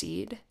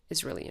proceed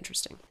is really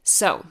interesting.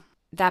 So,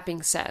 that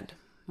being said,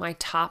 my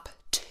top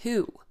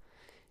 2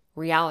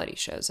 reality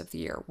shows of the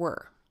year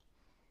were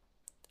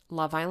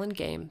Love Island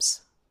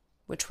Games,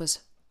 which was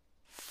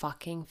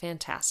fucking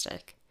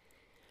fantastic,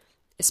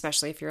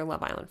 especially if you're a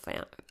Love Island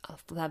fan.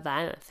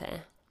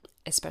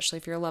 Especially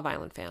if you're a Love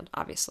Island fan,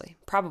 obviously.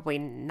 Probably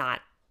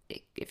not.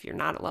 If you're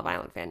not a Love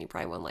Island fan, you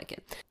probably won't like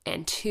it.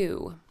 And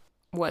 2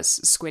 was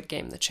Squid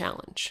Game: The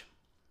Challenge.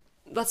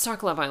 Let's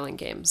talk Love Island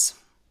Games.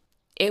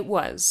 It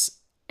was,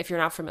 if you're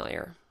not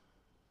familiar,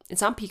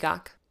 it's on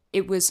Peacock.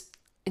 It was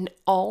an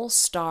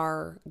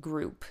all-star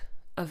group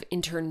of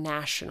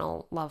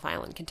international Love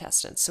Island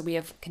contestants. So we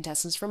have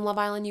contestants from Love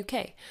Island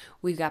UK.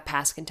 We've got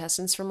past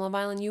contestants from Love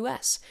Island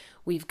US.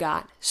 We've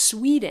got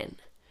Sweden,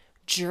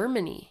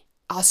 Germany,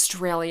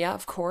 Australia,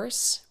 of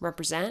course,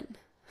 represent.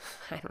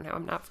 I don't know.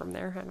 I'm not from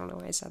there. I don't know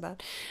why I said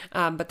that.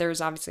 But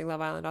there's obviously Love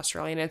Island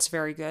Australia, and it's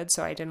very good,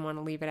 so I didn't want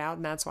to leave it out,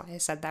 and that's why I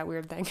said that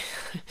weird thing.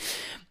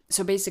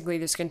 So basically,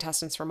 there's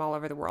contestants from all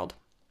over the world.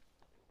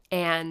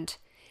 And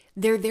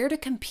they're there to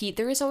compete.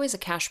 There is always a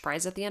cash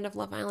prize at the end of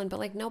Love Island,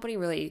 but nobody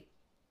really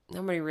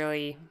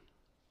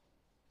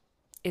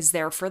is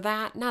there for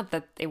that. Not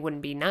that it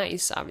wouldn't be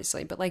nice,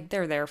 obviously, but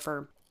they're there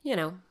for,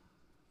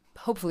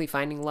 hopefully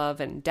finding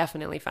love and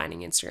definitely finding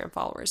Instagram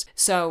followers.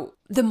 So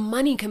the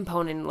money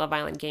component in Love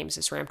Island Games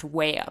is ramped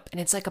way up. And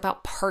it's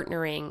about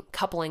partnering,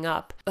 coupling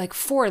up,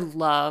 for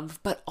love,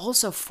 but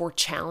also for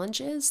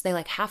challenges. They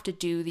have to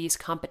do these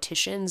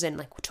competitions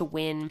and to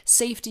win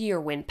safety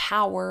or win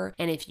power.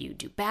 And if you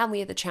do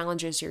badly at the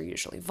challenges, you're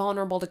usually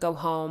vulnerable to go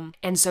home.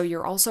 And so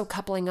you're also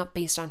coupling up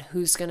based on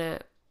who's going to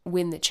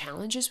win the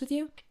challenges with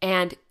you.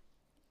 And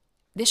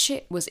this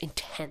shit was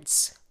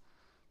intense.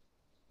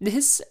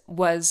 This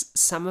was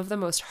some of the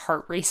most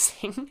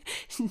heart-racing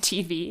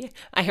TV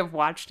I have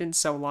watched in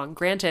so long.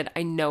 Granted,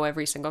 I know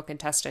every single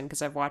contestant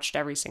because I've watched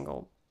every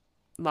single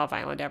Love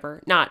Island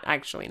ever. Not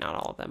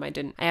all of them.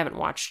 I haven't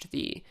watched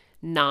the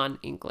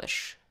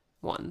non-English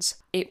ones.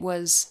 It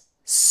was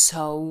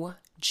so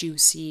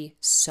juicy,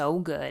 so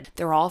good.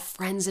 They're all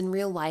friends in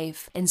real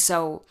life. And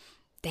so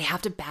they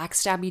have to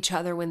backstab each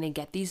other when they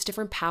get these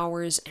different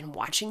powers, and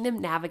watching them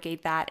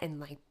navigate that,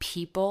 and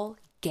people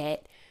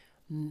get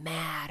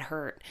mad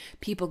hurt.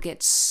 People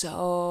get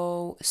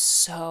so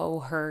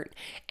hurt.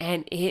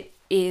 And it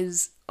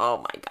is, oh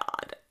my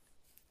God,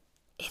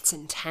 it's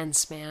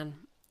intense, man.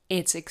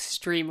 It's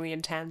extremely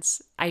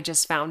intense. I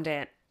just found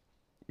it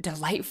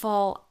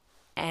delightful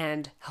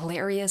and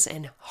hilarious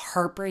and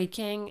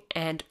heartbreaking.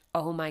 And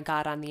oh my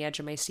God, on the edge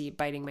of my seat,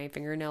 biting my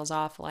fingernails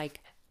off.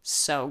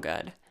 So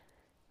good.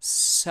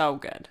 So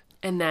good.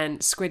 And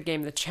then Squid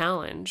Game: The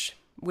Challenge,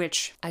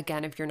 which,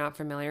 again, if you're not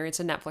familiar, it's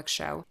a Netflix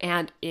show.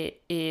 And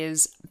it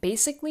is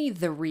basically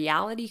the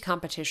reality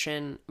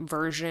competition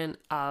version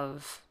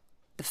of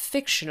the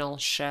fictional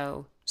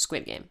show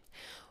Squid Game,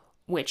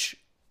 which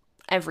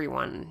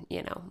everyone,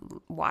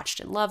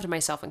 watched and loved,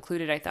 myself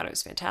included. I thought it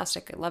was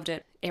fantastic. I loved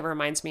it. It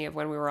reminds me of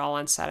when we were all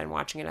on set and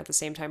watching it at the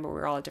same time, but we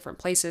were all at different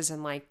places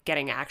and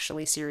getting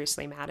actually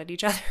seriously mad at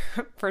each other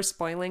for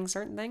spoiling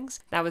certain things.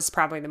 That was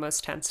probably the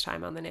most tense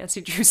time on the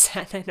Nancy Drew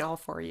set in all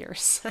 4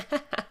 years.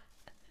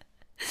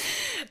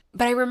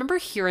 But I remember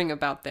hearing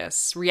about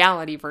this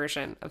reality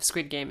version of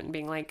Squid Game and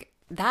being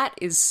that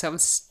is so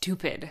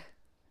stupid.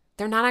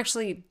 They're not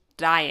actually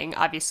dying,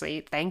 obviously,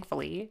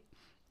 thankfully.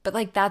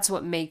 But that's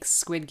what makes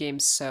Squid Game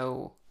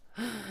so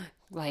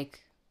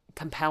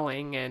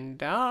compelling and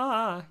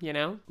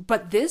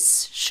But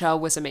this show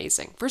was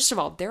amazing. First of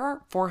all, there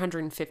are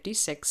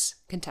 456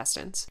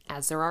 contestants,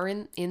 as there are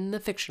in the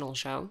fictional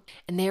show,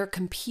 and they are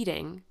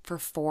competing for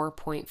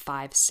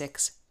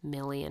 $4.56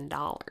 million,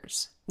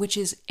 which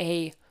is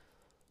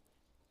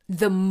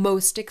the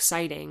most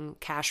exciting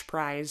cash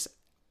prize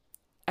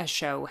a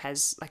show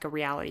has, a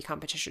reality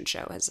competition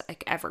show has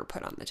ever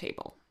put on the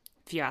table,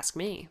 if you ask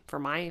me, for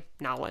my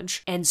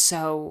knowledge. And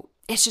so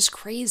it's just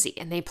crazy.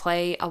 And they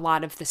play a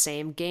lot of the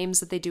same games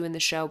that they do in the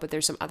show, but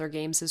there's some other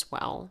games as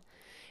well.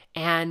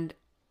 And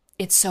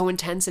it's so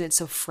intense and it's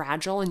so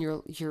fragile, and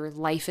your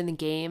life in the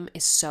game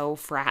is so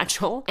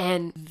fragile.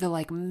 And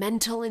the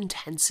mental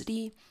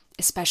intensity,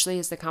 especially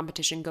as the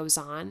competition goes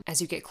on,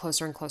 as you get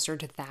closer and closer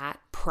to that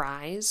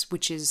prize,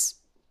 which is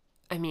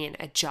I mean,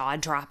 a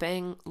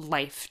jaw-dropping,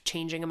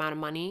 life-changing amount of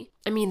money.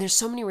 I mean, there's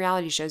so many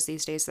reality shows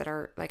these days that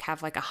are like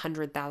have like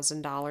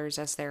 $100,000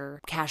 as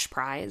their cash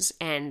prize.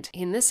 And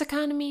in this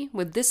economy,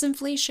 with this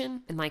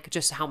inflation and like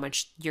just how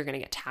much you're going to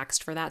get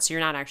taxed for that. So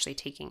you're not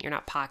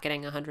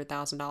pocketing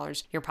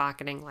 $100,000. You're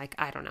pocketing like,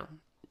 I don't know,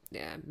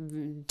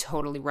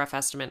 totally rough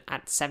estimate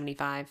at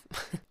 75,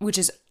 which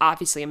is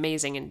obviously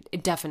amazing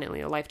and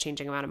definitely a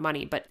life-changing amount of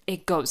money, but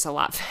it goes a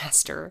lot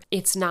faster.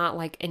 It's not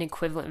like an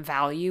equivalent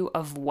value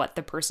of what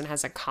the person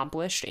has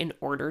accomplished in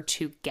order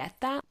to get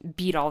that,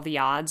 beat all the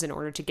odds in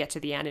order to get to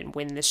the end and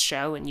win this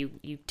show, and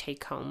you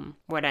take home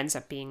what ends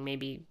up being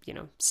maybe,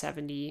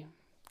 70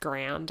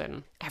 grand,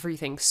 and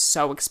everything's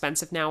so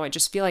expensive now. I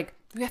feel like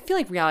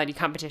reality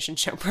competition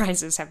show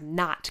prizes have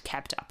not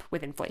kept up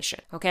with inflation.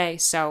 Okay,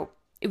 so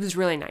it was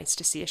really nice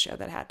to see a show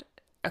that had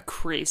a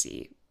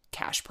crazy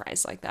cash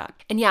prize like that.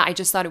 And yeah, I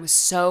just thought it was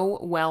so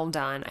well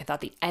done. I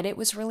thought the edit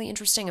was really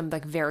interesting. I'm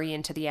like very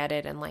into the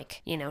edit and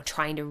like,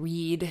 trying to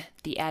read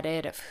the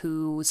edit of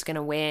who's going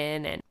to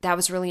win. And that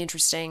was really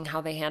interesting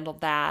how they handled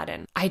that.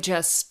 And I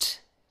just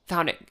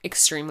found it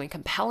extremely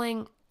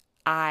compelling.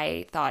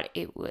 I thought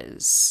it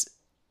was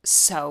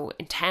so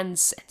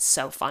intense and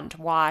so fun to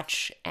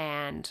watch.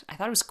 And I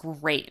thought it was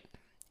great.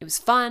 It was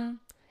fun.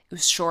 It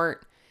was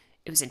short.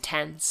 It was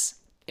intense.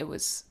 It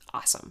was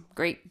awesome.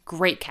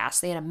 Great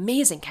cast. They had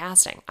amazing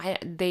casting.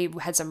 They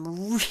had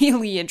some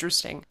really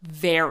interesting,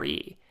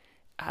 very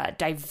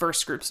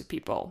diverse groups of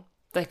people,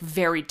 like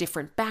very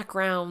different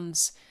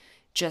backgrounds.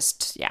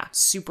 Just, yeah,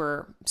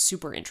 super,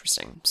 super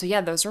interesting. So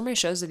yeah, those were my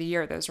shows of the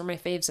year. Those were my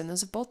faves, and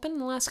those have both been in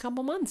the last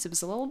couple months. It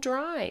was a little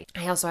dry.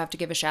 I also have to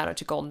give a shout out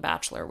to Golden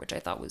Bachelor, which I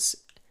thought was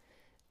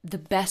the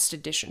best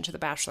addition to the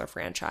Bachelor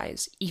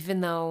franchise,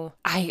 even though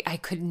I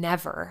could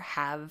never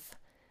have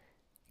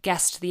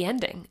guessed the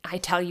ending. I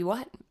tell you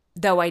what,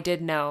 though I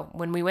did know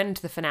when we went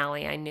into the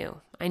finale, I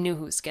knew who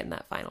was getting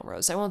that final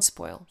rose. I won't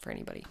spoil for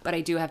anybody, but I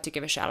do have to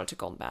give a shout out to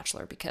Golden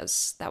Bachelor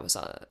because that was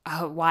a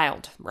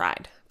wild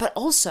ride, but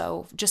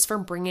also just for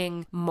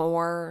bringing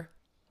more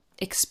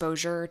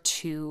exposure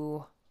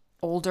to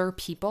older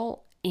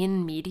people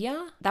in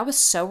media. That was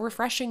so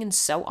refreshing and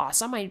so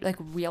awesome. I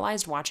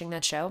realized watching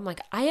that show, I'm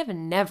like, I have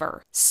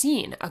never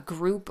seen a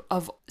group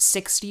of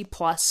 60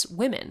 plus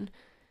women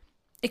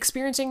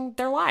experiencing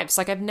their lives.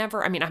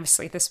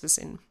 Obviously this was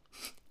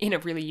in a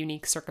really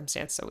unique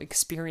circumstance, so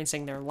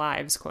experiencing their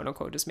lives, quote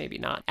unquote, is maybe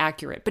not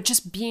accurate, but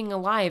just being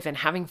alive and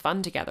having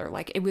fun together.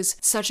 Like, it was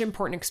such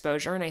important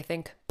exposure, and I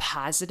think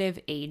positive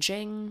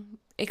aging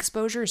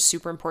exposure is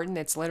super important.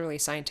 It's literally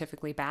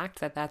scientifically backed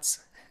that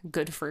that's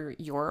good for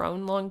your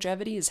own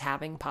longevity, is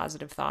having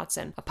positive thoughts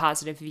and a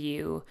positive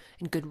view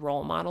and good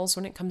role models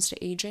when it comes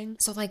to aging.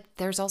 So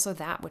there's also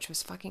that, which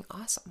was fucking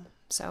awesome.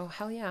 So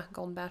hell yeah,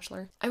 Golden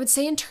Bachelor. I would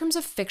say in terms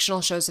of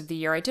fictional shows of the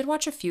year, I did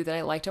watch a few that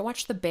I liked. I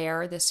watched The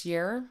Bear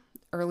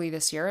early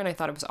this year, and I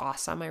thought it was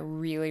awesome. I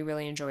really,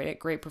 really enjoyed it.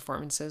 Great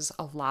performances,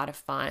 a lot of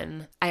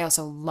fun. I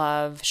also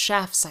love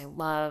chefs. I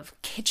love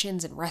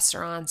kitchens and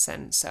restaurants,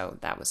 and so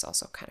that was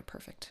also kind of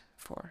perfect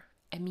for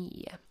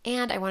me.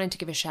 And I wanted to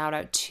give a shout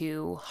out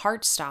to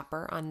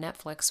Heartstopper on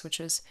Netflix, which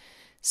was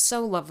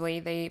so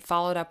lovely. They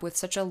followed up with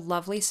such a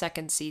lovely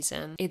second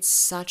season. It's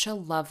such a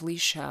lovely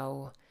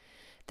show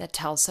that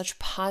tells such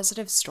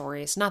positive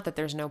stories. Not that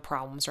there's no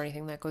problems or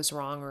anything that goes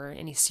wrong or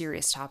any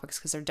serious topics,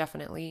 because there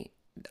definitely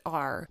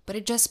are, but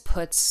it just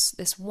puts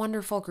this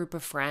wonderful group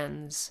of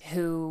friends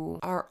who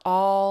are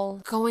all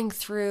going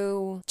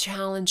through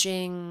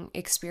challenging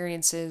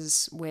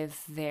experiences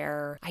with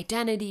their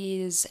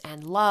identities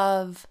and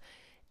love,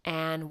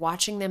 and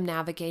watching them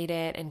navigate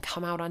it and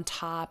come out on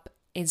top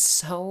is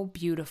so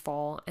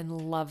beautiful and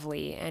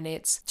lovely. And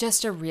it's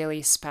just a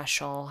really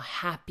special,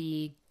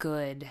 happy,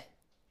 good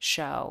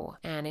show.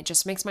 And it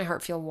just makes my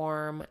heart feel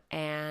warm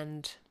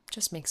and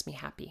just makes me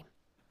happy.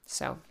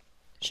 So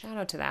shout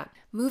out to that.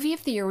 Movie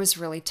of the year was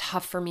really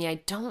tough for me.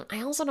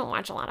 I also don't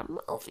watch a lot of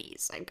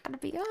movies. I gotta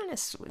be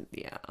honest with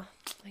you.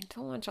 I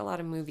don't watch a lot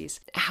of movies.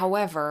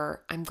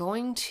 However, I'm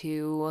going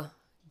to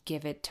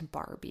give it to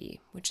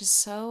Barbie, which is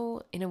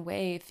so, in a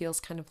way, it feels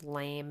kind of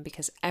lame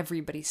because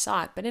everybody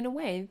saw it. But in a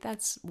way,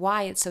 that's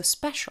why it's so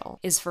special,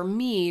 is for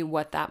me,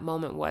 what that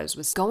moment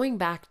was going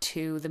back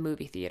to the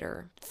movie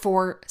theater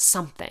for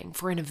something,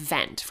 for an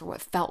event, for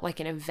what felt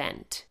like an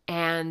event,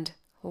 and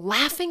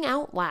laughing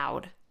out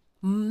loud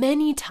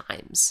many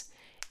times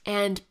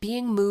and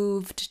being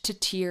moved to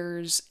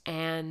tears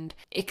and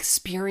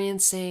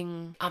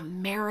experiencing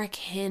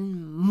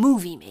American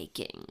movie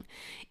making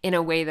in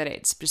a way that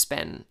it's just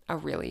been a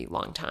really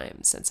long time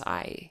since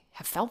I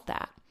have felt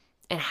that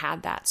and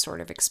had that sort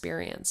of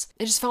experience.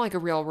 It just felt like a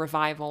real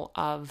revival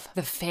of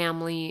the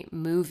family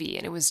movie,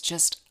 and it was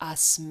just a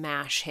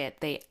smash hit.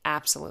 They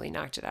absolutely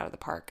knocked it out of the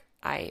park.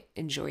 I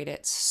enjoyed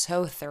it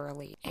so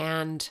thoroughly,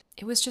 and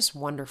it was just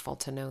wonderful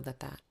to know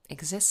that that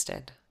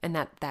existed and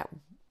that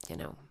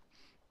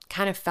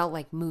kind of felt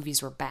like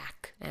movies were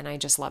back, and I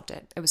just loved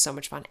it. It was so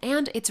much fun,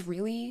 and it's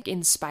really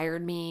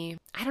inspired me.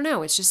 I don't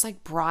know, it's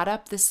just brought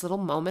up this little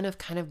moment of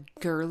kind of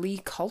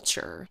girly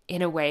culture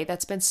in a way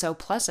that's been so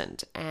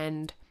pleasant,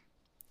 and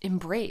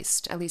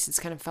embraced. At least it's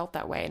kind of felt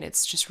that way. And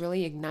it's just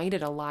really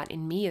ignited a lot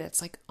in me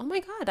that's like, oh my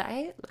God,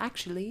 I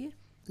actually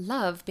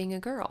love being a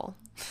girl.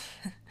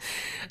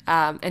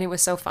 And it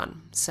was so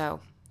fun. So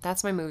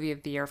that's my movie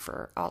of the year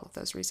for all of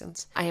those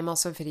reasons. I am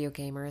also a video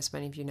gamer, as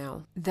many of you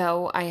know.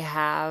 Though I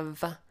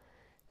have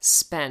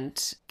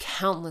spent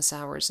countless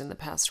hours in the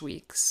past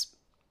weeks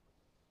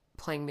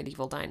playing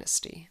Medieval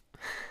Dynasty.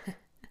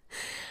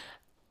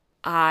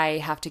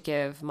 I have to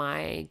give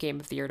my game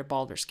of the year to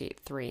Baldur's Gate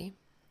 3,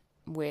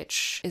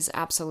 which is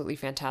absolutely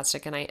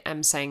fantastic. And I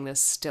am saying this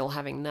still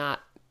having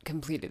not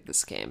completed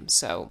this game,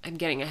 so I'm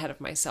getting ahead of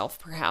myself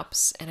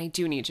perhaps, and I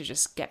do need to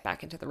just get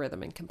back into the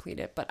rhythm and complete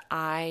it. But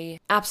I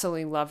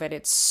absolutely love it.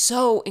 It's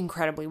so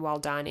incredibly well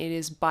done. It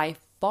is by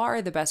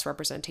far the best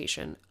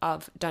representation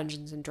of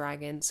Dungeons and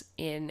Dragons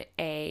in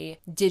a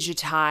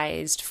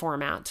digitized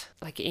format,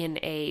 like in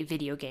a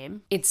video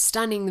game. It's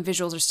stunning. The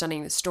visuals are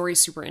stunning. The story's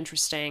super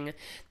interesting.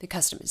 The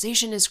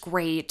customization is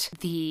great.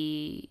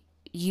 The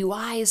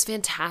UI is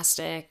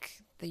fantastic.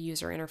 The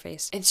user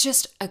interface. It's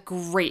just a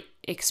great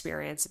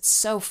experience. It's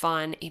so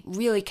fun. It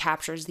really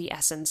captures the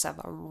essence of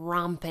a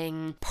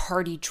romping,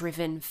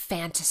 party-driven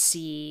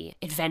fantasy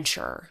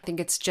adventure. I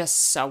think it's just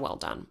so well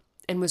done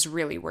and was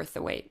really worth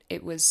the wait.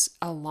 It was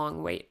a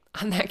long wait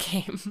on that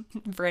game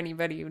for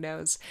anybody who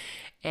knows.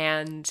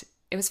 And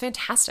it was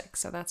fantastic.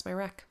 So that's my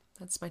rec.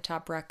 That's my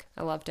top rec.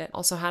 I loved it.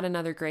 Also had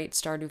another great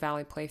Stardew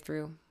Valley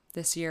playthrough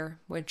this year,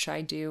 which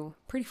I do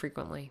pretty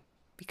frequently,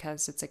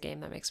 because it's a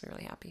game that makes me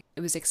really happy.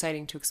 It was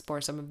exciting to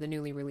explore some of the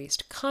newly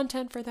released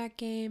content for that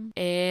game.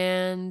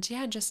 And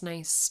yeah, just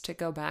nice to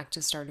go back to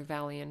Stardew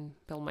Valley and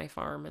build my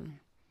farm and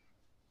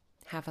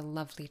have a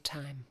lovely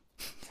time.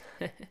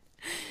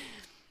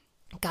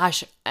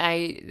 Gosh,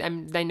 I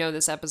know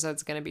this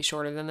episode's going to be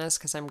shorter than this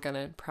because I'm going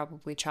to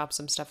probably chop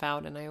some stuff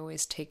out, and I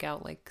always take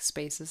out like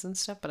spaces and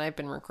stuff, but I've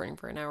been recording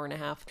for an hour and a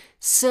half.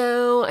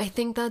 So I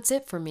think that's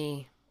it for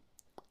me.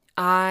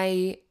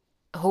 I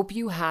hope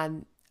you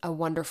had a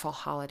wonderful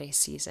holiday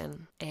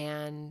season,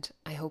 and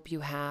I hope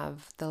you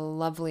have the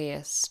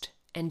loveliest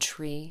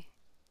entry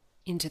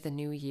into the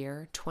new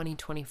year,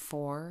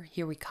 2024.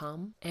 Here we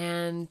come.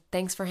 And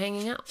thanks for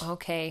hanging out.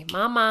 Okay,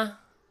 Mama,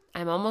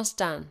 I'm almost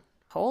done.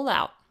 Hold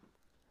out.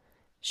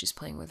 She's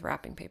playing with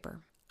wrapping paper.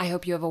 I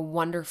hope you have a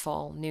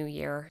wonderful new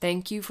year.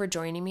 Thank you for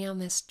joining me on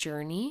this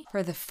journey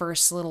for the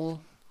first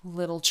little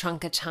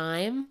chunk of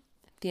time.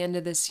 The end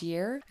of this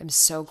year. I'm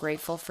so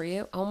grateful for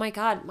you. Oh my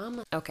God,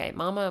 Mama. Okay,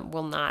 Mama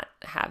will not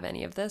have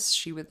any of this.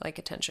 She would like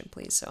attention,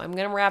 please. So I'm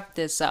going to wrap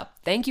this up.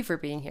 Thank you for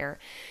being here.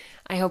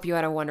 I hope you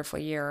had a wonderful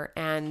year,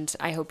 and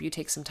I hope you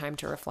take some time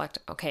to reflect.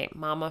 Okay,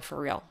 Mama, for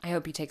real. I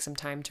hope you take some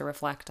time to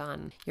reflect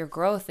on your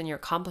growth and your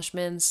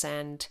accomplishments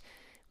and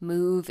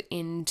move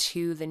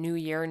into the new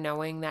year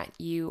knowing that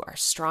you are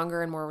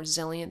stronger and more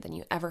resilient than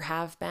you ever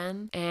have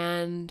been.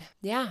 And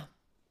yeah,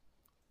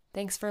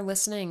 thanks for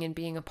listening and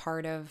being a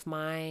part of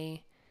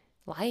my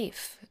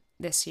life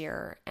this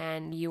year.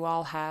 And you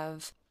all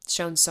have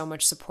shown so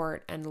much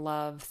support and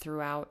love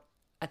throughout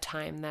a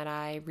time that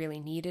I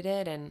really needed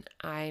it. And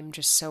I'm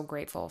just so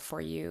grateful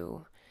for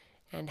you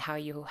and how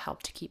you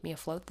helped to keep me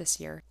afloat this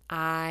year.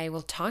 I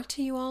will talk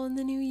to you all in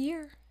the new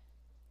year.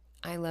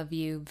 I love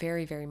you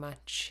very, very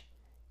much.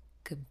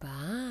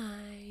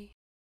 Goodbye.